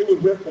that. It was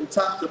ripped from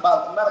top to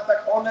bottom. As a matter of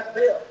fact, on that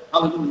veil,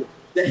 hallelujah,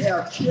 they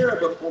had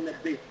cherubim on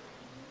that veil.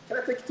 Can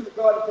I take you to the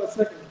garden for a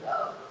second?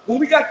 When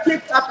we got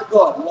kicked out the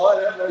garden,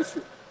 Lord have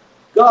mercy,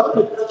 God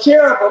put the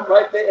cherubim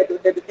right there at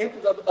the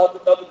entrance of the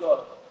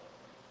garden.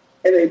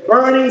 And a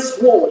burning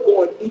sword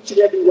going each and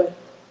every way.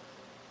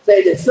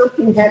 Say that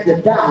something had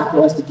to die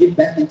for us to get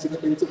back into the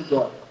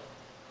garden.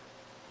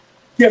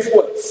 Guess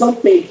what?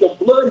 The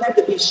blood had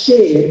to be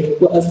shed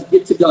for us to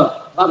get to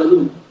God.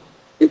 Hallelujah.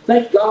 And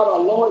thank God our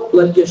Lord,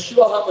 like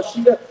Yeshua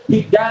HaMashiach,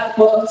 he died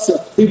for us.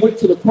 He went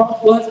to the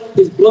cross for us.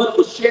 His blood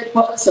was shed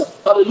for us.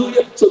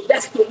 Hallelujah. So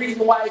that's the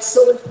reason why it's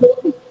so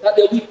important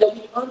that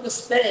we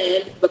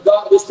understand the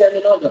God we're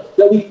standing under.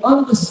 That we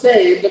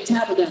understand the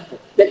tabernacle.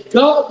 That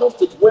God wants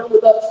to dwell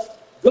with us.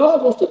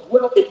 God wants to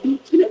dwell in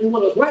each and every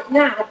one of us. Right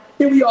now,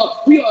 here we are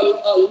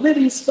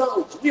living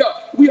stones. We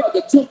are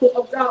the temple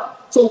of God.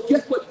 So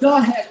guess what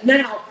God has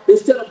now?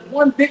 Instead of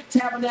one big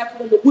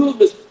tabernacle in the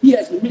wilderness, he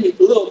has many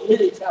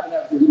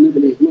tabernacles we're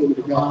living in. Glory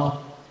to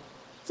God.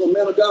 So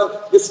man of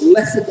God, this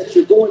lesson that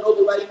you're going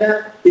over right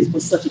now is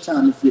for such a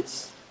time as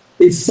this.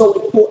 It's so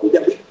important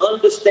that we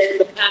understand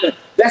the pattern.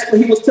 That's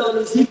what he was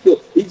telling Ezekiel.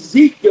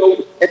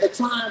 Ezekiel, at the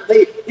time,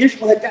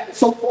 Israel had gotten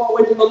so far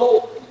away from the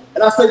Lord.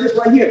 And I say this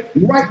right here.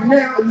 Right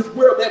now in this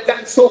world, they've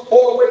gotten so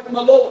far away from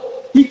the Lord.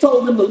 He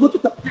told them to look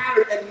at the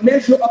pattern and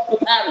measure up the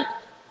pattern.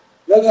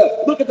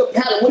 Look at the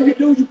pattern. What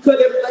do? You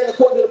cut everything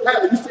according to the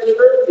pattern. You said it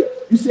earlier.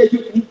 You said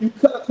you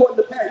cut according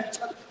to the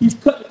pattern. He's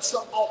cutting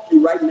something off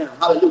you right now.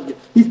 Hallelujah.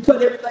 He's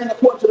cut everything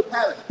according to the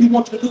pattern. He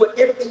wants you to do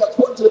everything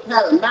according to the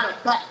pattern. Matter of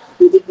fact,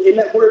 in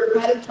that word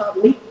pattern,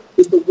 Tommy,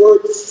 is the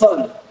word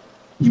son.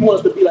 He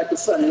wants us to be like the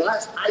son. And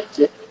last night,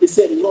 it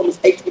said in Romans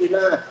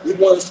 8:29, he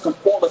wants us to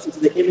conform us into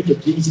the image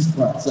of Jesus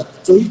Christ.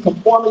 So he's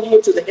conforming you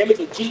into the image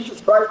of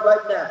Jesus Christ right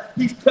now.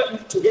 He's cutting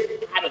you to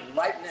his pattern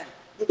right now.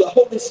 Through the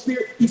Holy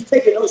Spirit, he's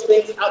taking those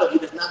things out of you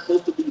that's not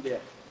supposed to be there.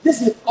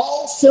 This is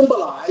all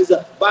symbolized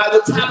by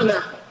the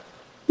tabernacle.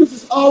 This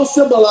is all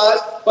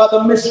symbolized by the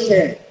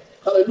Mishkan.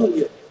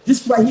 Hallelujah.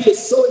 This right here is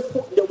so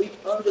important that we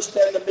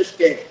understand the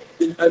Mishkan.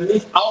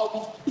 And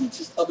all these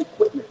pieces of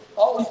equipment,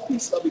 all these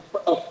pieces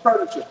of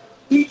furniture,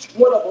 each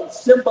one of them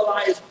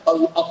symbolize a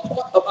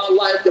part of our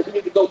life that we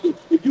need to go through.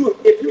 If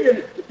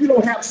you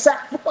don't have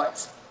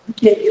sacrifice, you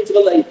can't get to the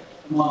labor.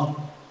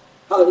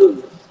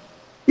 Hallelujah.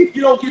 If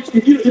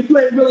you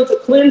ain't willing to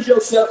cleanse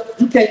yourself,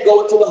 you can't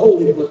go into the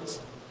holy place.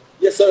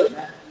 Yes, sir. If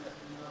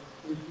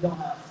you don't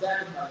have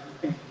sacrifice,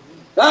 you can't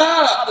believe.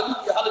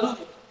 Hallelujah,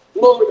 hallelujah.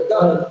 Glory to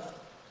God.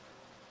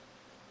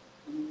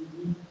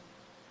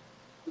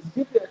 The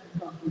scripture that you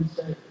come through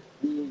says,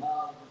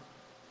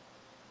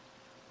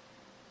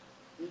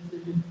 into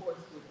his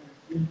courts with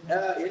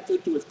thanksgiving.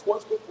 Into his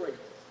courts with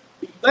praise.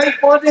 Be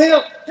thankful unto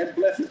him, and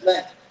bless his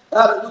name.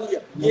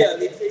 Hallelujah. Yeah,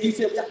 he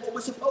said that's what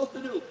we're supposed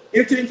to do.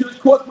 Enter into his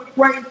courts with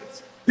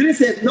praises. Then it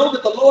says, know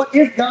that the Lord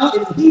is God,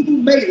 and he who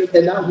made us,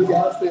 and now we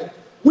are ourselves.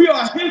 We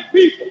are his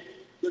people,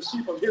 the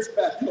sheep of his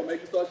pasture. You're going to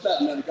make me start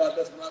shouting now. God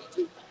bless him out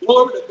too.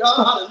 Glory to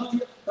God.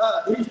 Hallelujah.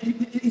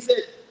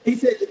 He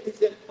said,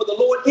 for the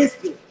Lord is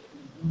good.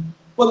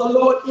 For the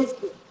Lord is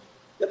good.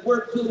 That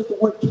word good is the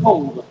word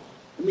told.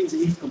 It means that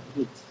he's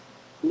complete.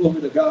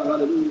 Glory to God.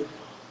 Hallelujah.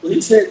 Well, he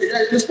said,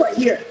 this right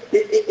here,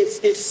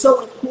 it's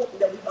so important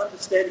that we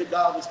understand the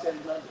God we're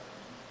standing under.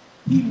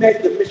 He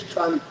made the mission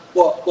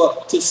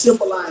to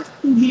symbolize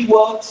who he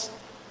was,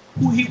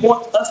 who he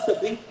wants us to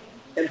be,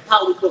 and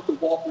how we're supposed to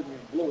walk with him.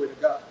 Glory to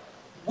God.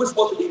 We're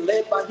supposed to be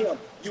led by him.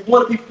 You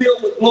want to be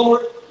filled with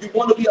glory. You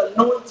want to be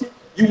anointed.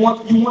 You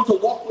want to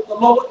walk with the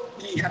Lord.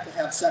 Then you have to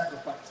have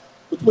sacrifice.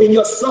 Between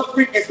your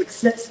suffering and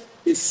success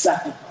is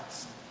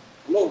sacrifice.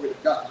 Glory to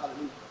God.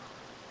 Hallelujah.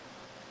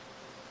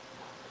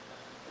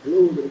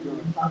 Glory to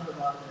God. We talked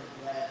about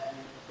that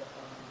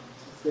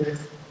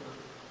success,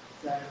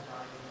 sacrifice,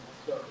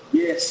 and struggle.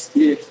 Yes.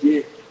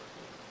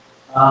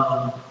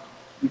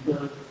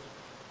 Because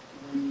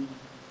when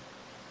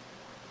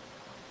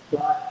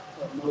God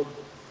told Moses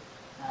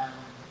and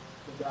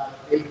the God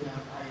of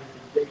Abraham, Isaac,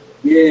 and Jacob.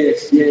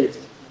 Yes. We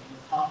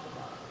talked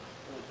about it.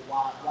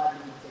 Why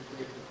did he say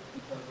Jacob?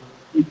 Because of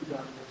people got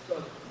in the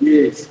struggle.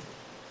 Yes.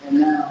 And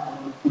now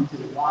I want to come to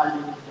why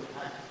did he say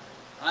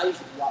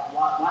Isaac?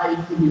 Why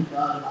is he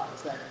God about the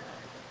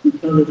sacrifice?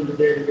 Because of the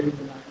very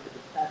reason I did the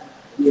sacrifice.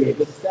 Yeah.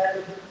 The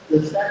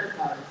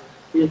sacrifice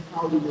is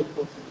how we get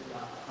closer to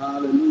God.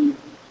 Hallelujah.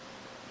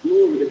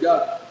 Glory to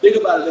God. Think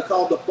about it. They're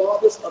called the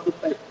fathers of the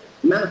faith.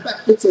 Matter of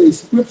fact, it's a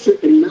scripture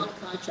in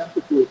Malachi chapter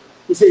 3.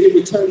 He said he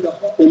returned the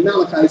heart. In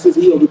Malachi, it says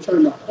he'll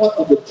return the heart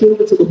of the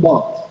children to the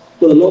fathers.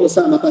 For the longest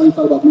time, I thought he was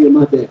talking about me and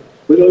my dad.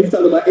 But no, he's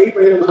talking about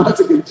Abraham,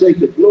 Isaac, and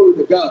Jacob. Glory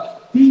to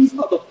God. These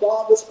are the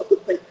fathers of the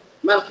faith.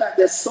 Matter of fact,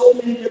 there's so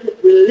many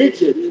different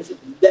religions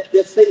that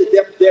say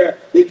that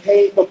they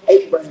came from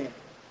Abraham.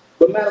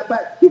 But matter of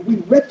fact, if we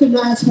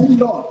recognize who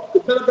we are,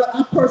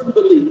 I personally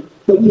believe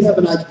that we have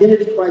an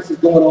identity crisis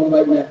going on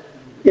right now.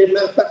 And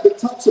matter of fact, it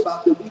talks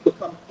about that we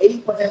become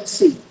Abraham's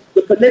seed.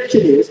 The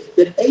connection is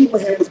that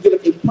Abraham was given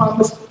a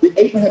promise, the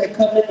Abrahamic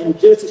covenant in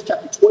Genesis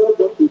chapter 12,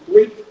 1 through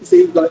 3. He said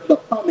he was going to the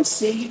promised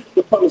seed,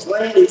 the promised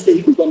land, and he said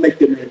he was going to make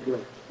them man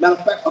great. Matter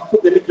of fact,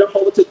 let me jump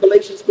over to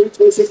Galatians 3,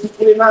 26 to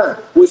 29,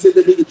 where it says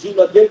that neither Jew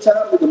nor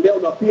Gentile, neither male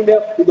nor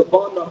female, neither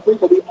bond nor free,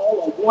 but we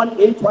all are one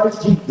in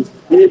Christ Jesus.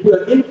 And if we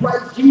are in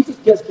Christ Jesus,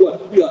 guess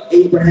what? We are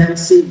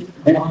Abraham's seed,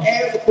 and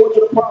heirs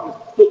according to the promise.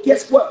 So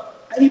guess what?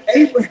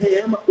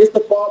 Abraham is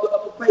the father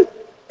of the faith.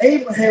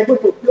 Abraham was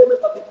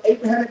fulfillment of the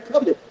Abrahamic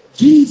covenant.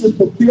 Jesus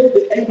fulfilled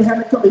the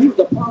Abrahamic covenant. He was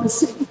the promised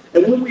seed.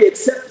 And when we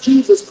accept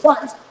Jesus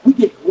Christ, we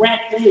get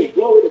grafted in.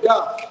 Glory to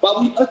God. By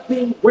us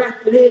being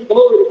grafted in,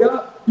 glory to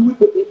God,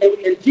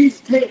 and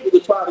Jesus came through the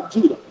tribe of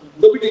Judah.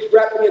 So we get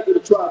grafted into the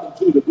tribe of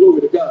Judah.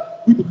 Glory to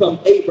God. We become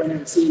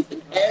Abraham's seed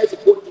and heirs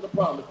according to the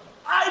promise.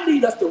 I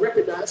need us to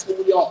recognize who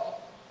we are.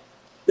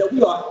 That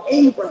we are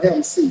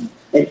Abraham's seed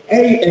and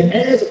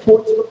heirs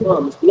according to the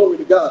promise. Glory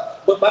to God.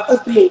 But by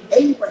us being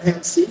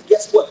Abraham's seed,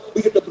 guess what?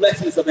 We get the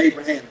blessings of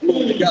Abraham.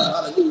 Glory to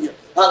God. Hallelujah.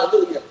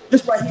 Hallelujah.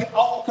 This right here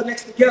all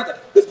connects together.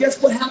 Because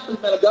guess what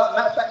happened, man of God?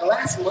 Matter of fact,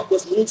 last month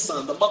was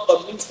Nisan, the month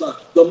of Nisan,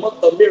 the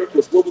month of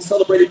miracles, where we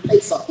celebrated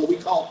Pesach, what we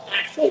call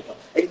Passover.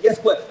 And guess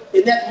what?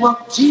 In that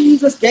month,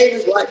 Jesus gave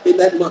his life in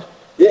that month.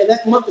 Yeah,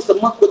 that month is the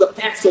month with the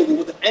Passover,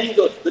 with the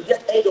angel, the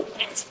death angel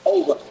passed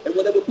over. And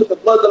when they would put the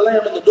blood of the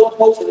lamb on the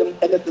doorpost and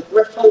at the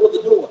threshold of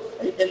the door.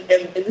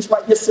 And this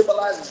right here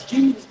symbolizes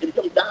Jesus and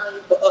him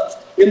dying for us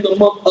in the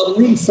month of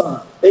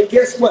Nisan. And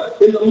guess what?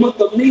 In the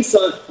month of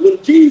Nisan,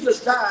 when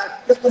Jesus died,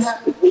 guess what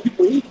happened? When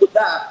he would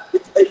die,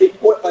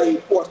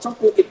 for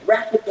something to get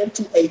grafted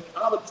into an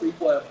olive tree,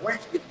 for a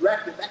branch to get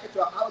grafted back into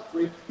an olive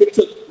tree, it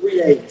took 3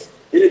 days.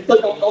 And it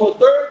took on the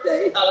third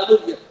day,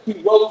 hallelujah, he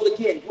rose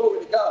again.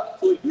 Glory to God.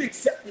 So if you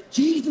accepted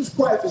Jesus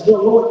Christ as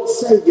your Lord and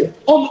Savior,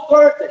 on the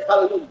third day,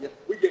 hallelujah,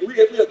 we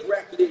are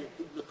grafted in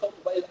through the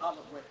cultivated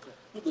olive branch,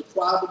 through the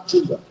tribe of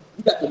Judah.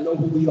 You got to know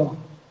who we are.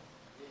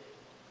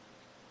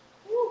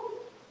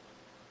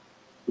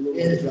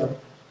 Yes,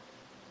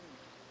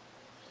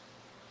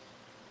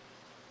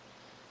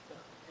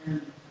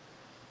 and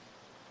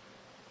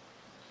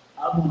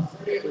I won't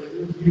say it, but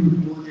you were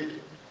doing it.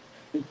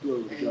 And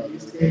you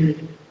said it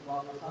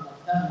while we're talking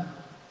about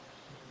Tabernacle,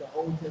 the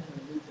Old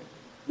Testament and New Testament.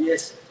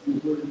 Yes.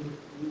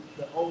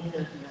 The Old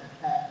Testament has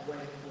passed away,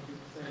 what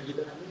people say, you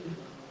don't need it.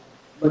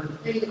 But the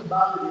thing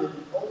about it is,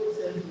 the Old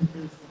Testament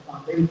is the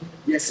foundation.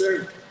 Yes,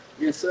 sir.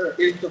 Yes, sir.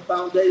 It's the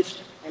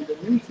foundation. And the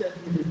New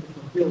Testament is the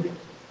fulfillment.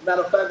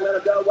 Matter of fact, man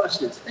of God, watch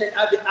this. And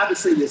I can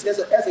say this. As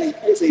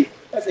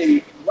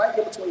a right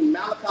in between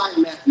Malachi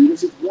and Matthew,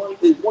 there's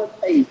one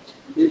page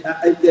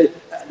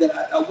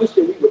that I wish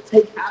that we would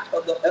take out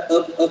of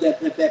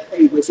that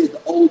page where it says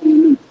the old and the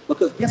new.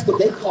 Because guess what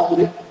they called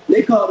it?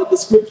 They called it the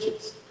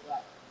scriptures.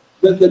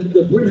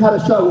 The Brit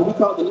Hadashah, what we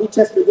call the New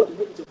Testament, wasn't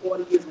written until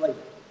 40 years later.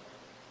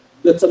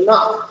 The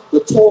Tanakh, the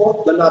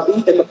Torah, the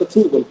Nabi, and the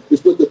Ketuvim.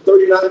 It's with the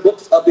 39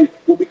 books of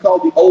what we call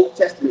the Old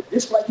Testament.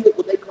 This right here,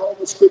 what they call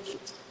the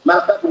scriptures.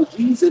 Matter of fact, when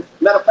Jesus,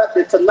 matter of fact,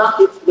 the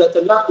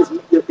Tanakh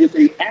is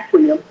an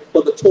acronym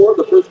for the Torah,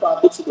 the first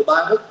 5 books of the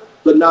Bible,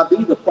 the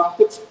Nabi, the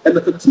prophets, and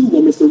the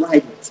Ketuvim is the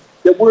writings.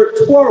 The word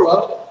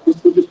Torah, which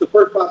is the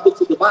first 5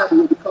 books of the Bible,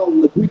 what we call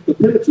in the Greek the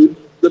Pentateuch,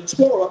 the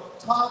Torah,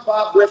 Tav,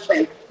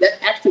 Reshe,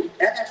 that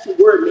actual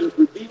word means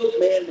revealed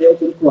man nailed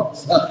to the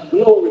cross.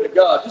 Glory to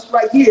God. This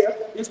right here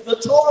is the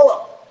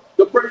Torah,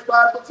 the first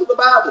 5 books of the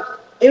Bible.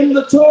 In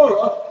the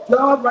Torah,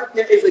 God right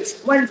there is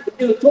explained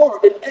in the Torah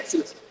in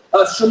Exodus,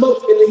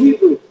 Shemot in the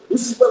Hebrew.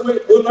 This is what we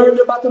learned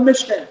about the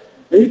Mishkan.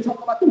 And he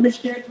talked about the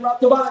Mishkan throughout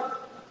the Bible.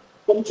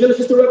 From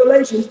Genesis to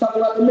Revelation, he's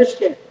talking about the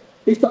Mishkan.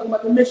 He's talking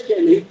about the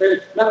Mishkan.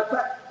 Matter of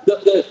fact,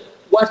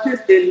 watch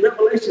this in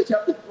Revelation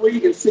chapter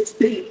 3 and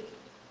 16.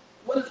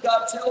 What does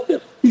God tell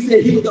them? He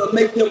said he was going to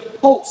make them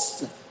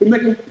posts. He's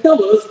making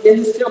pillars in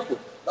his temple.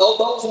 All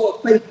those who are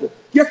faithful.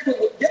 Guess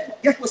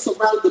what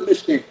surrounded the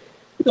Mishkan?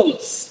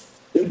 Pillars.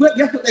 And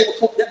guess what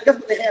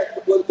they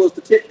had was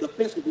the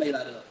fence was made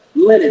out of?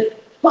 Linen.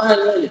 Fine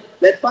linen.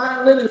 That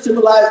fine linen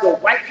symbolized the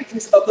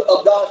righteousness of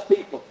God's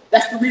people.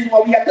 That's the reason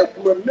why we have to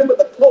remember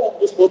the clothes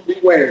we're supposed to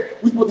be wearing.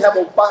 We're supposed to have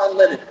on fine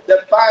linen.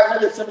 That fine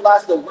linen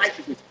symbolizes the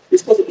righteousness.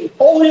 It's supposed to be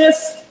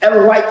holiness and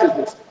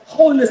righteousness.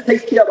 Holiness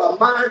takes care of our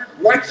mind.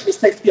 Righteousness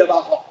takes care of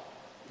our heart.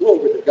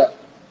 Glory to God.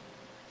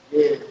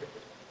 Yeah.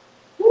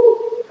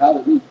 Woo.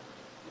 Hallelujah.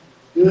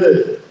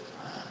 Good.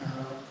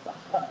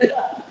 But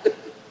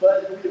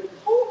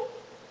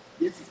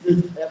this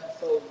is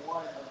episode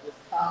 1 of this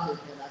topic,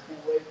 and I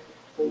can't wait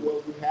for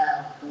what we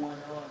have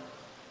going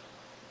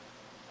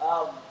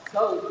on.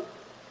 So,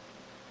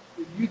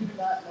 if you do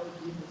not know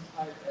Jesus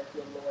Christ as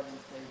your Lord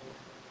and Savior,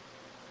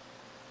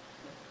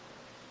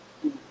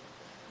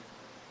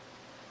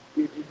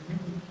 if you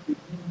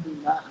do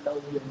not know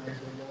Him as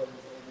your Lord and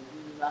Savior, if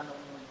you do not know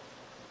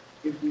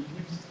Him,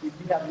 if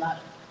you have not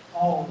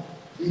called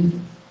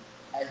Jesus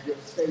as your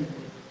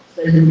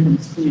Savior from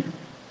sin,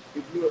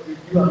 if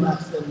you have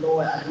not said,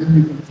 Lord, I give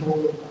you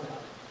control of my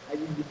life, I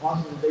give you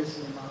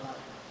authorization in my life,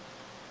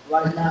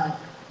 right now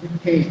you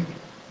can't.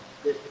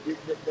 That's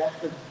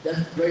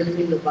the great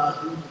thing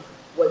about Jesus,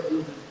 what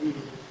Jesus did.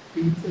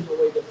 He took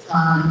away the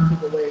time, he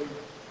took away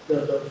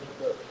the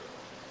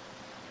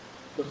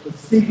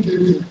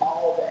procedures and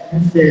all that.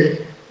 He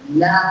said,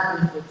 now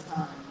is the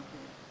time.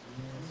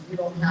 You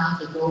don't have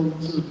to go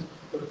to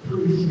the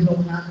priest. You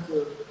don't have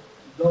to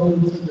go to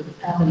the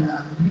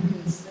tabernacle. You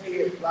can say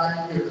it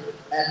right here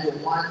as you're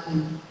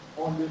watching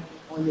on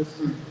your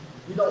screen.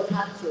 You don't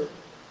have to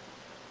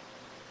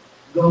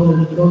go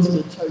to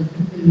the church.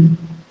 You can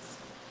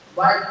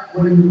right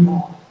where you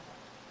are.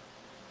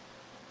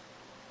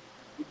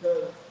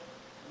 Because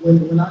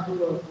when I was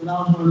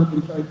growing up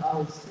in church, I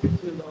was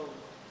 6 years old,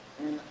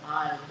 and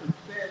I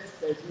confessed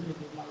that Jesus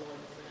was my Lord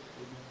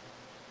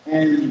and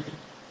Savior. And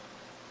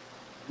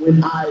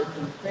when I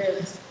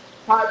confessed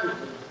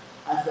privately,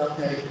 I said,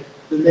 okay,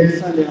 the next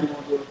Sunday I'm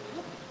going to do it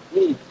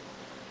publicly.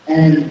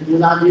 And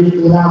when I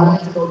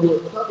went to go do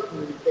it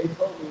publicly, they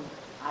told me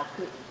I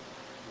couldn't.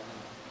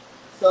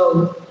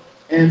 So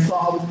I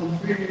was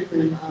confused,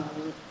 and I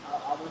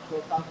went to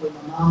a talk with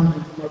my mom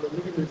and some other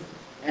leaders,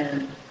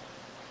 and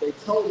they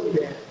told me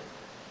that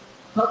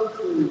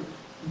publicly,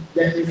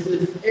 that this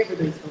is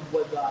evidence of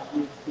what God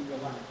gives to your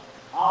life.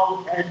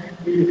 As you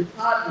do it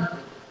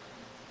privately,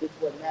 it's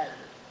what matters.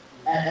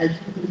 As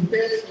you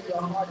confess in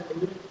your heart and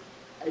believe,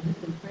 as you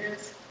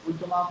confess with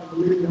your mouth and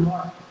believe in your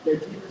heart that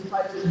Jesus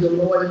Christ is your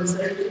Lord and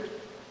Savior,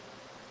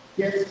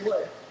 guess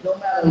what? No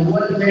matter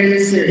what man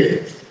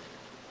says,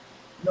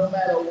 no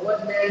matter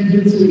what man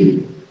gives to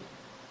you,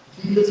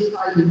 Jesus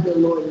Christ is your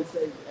Lord and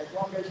Savior. As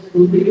long as you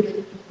believe it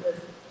and confess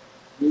it.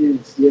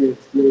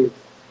 Yes.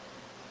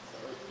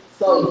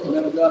 So,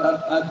 man of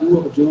God, I grew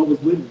up a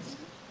Jehovah's Witness,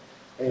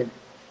 and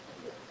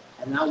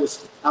I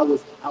was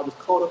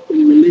caught up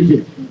in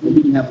religion. We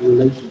didn't have a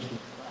relationship.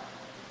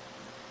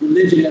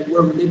 Religion, that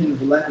word religion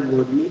is a Latin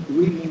word.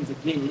 Re means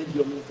again,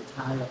 religio means to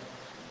tie up.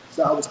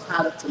 So I was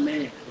tied up to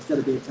man instead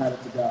of being tied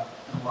up to God.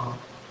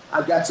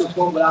 I got to a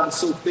point where I was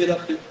so fed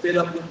up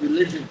with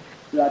religion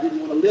that I didn't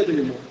want to live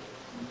anymore.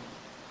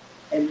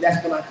 And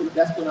that's when I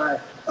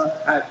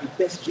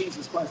confessed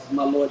Jesus Christ as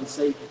my Lord and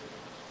Savior.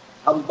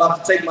 I was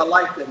about to take my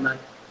life that night,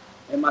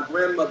 and my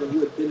grandmother,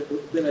 who had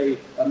been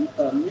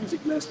a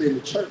music minister in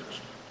the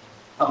church,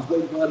 I was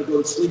waiting for her to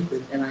go to sleep,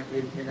 and I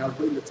was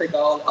waiting to take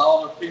all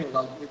her pills.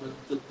 I was waiting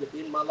to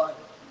end my life,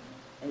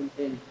 and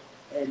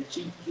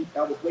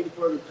I was waiting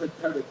for her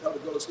to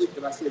go to sleep,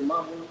 and I said,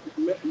 Mom,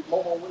 when are you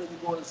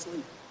going to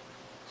sleep?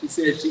 She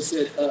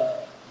said,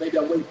 baby,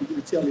 I'm waiting for you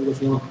to tell me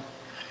what's wrong.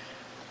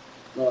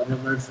 Lord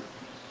have mercy.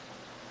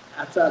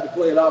 I tried to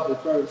play it off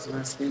at first,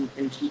 and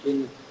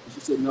she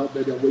said, no,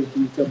 baby, I'm waiting for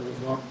you to tell me what's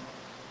wrong.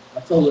 I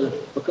told her,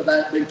 because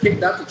I've been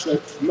kicked out the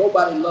church,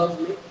 nobody loves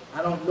me.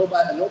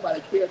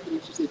 Nobody cares for me.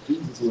 She said,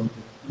 Jesus loves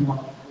me.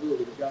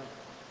 Glory to God.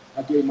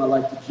 I gave my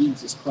life to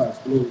Jesus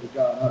Christ. Glory to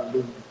God.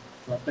 Hallelujah.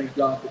 So I thank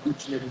God for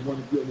each and every one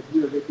of you. And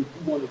if you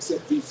want to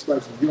accept Jesus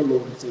Christ as your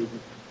Lord and Savior,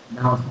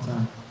 Now's the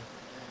time.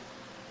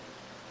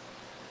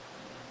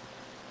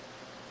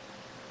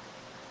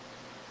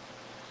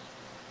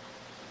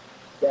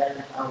 That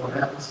is our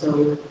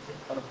episode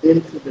of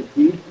Into the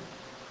Deep.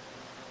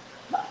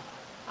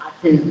 I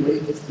can't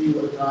wait to see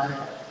what God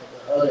has for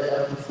the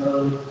other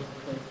episodes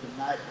because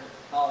tonight is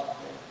powerful.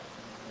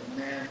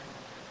 Amen.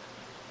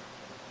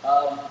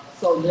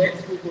 So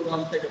next week we're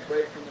going to take a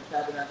break from the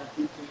Tabernacle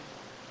Teaching.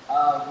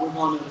 We're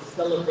going to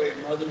celebrate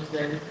Mother's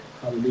Day.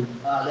 Hallelujah.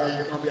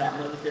 That is going to be our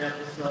Mother's Day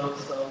episode.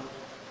 So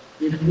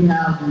if you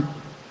like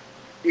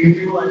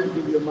to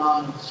give your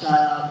mom a shout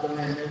out, go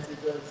ahead and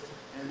message us,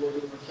 and we'll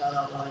give them a shout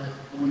out while it's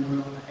going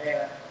on the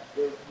air.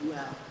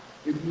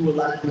 If you would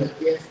like to be a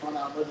guest on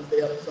our Mother's Day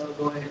episode,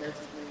 go ahead and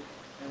message me,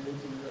 and we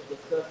can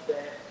discuss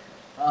that.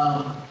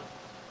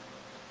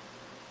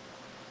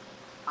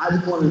 I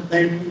just want to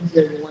thank each and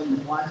everyone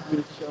who's watching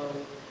this show.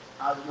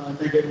 I just want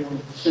to thank everyone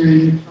who's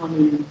sharing,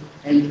 coming,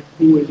 and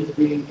who is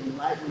being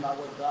enlightened by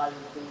what God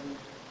is doing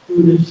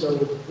through this show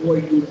for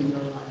you in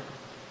your life.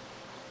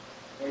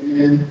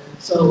 Amen.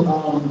 So,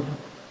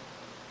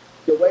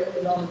 the way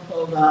we're going to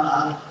close out,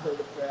 I have to say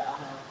the prayer. I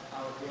have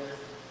our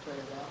guests pray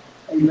it out.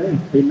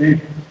 Amen.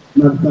 Amen.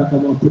 Matter of fact, I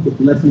want to put the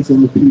blessings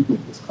on the people.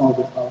 It's called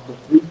the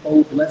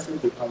threefold blessing,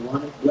 the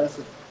ironic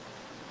blessing.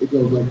 It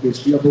goes like this.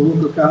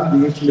 Yabaruka,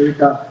 the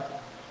Ishmael.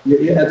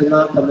 Ya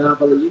Adonai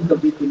Panavalika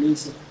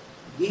Bikunisa.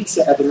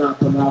 Gisa Adonai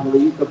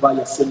Panavalika by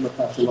Yasim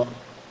Makashalom.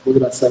 What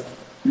did I say?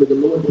 May the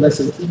Lord bless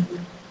and keep you.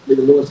 May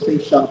the Lord's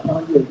face shine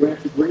upon you and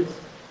grant you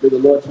grace. May the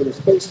Lord turn his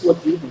face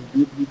toward you and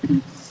give you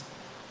peace.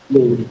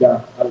 Glory to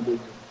God. Hallelujah.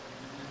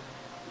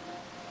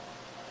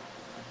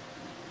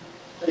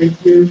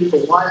 Thank you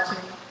for watching.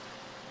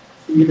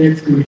 See you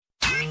next week.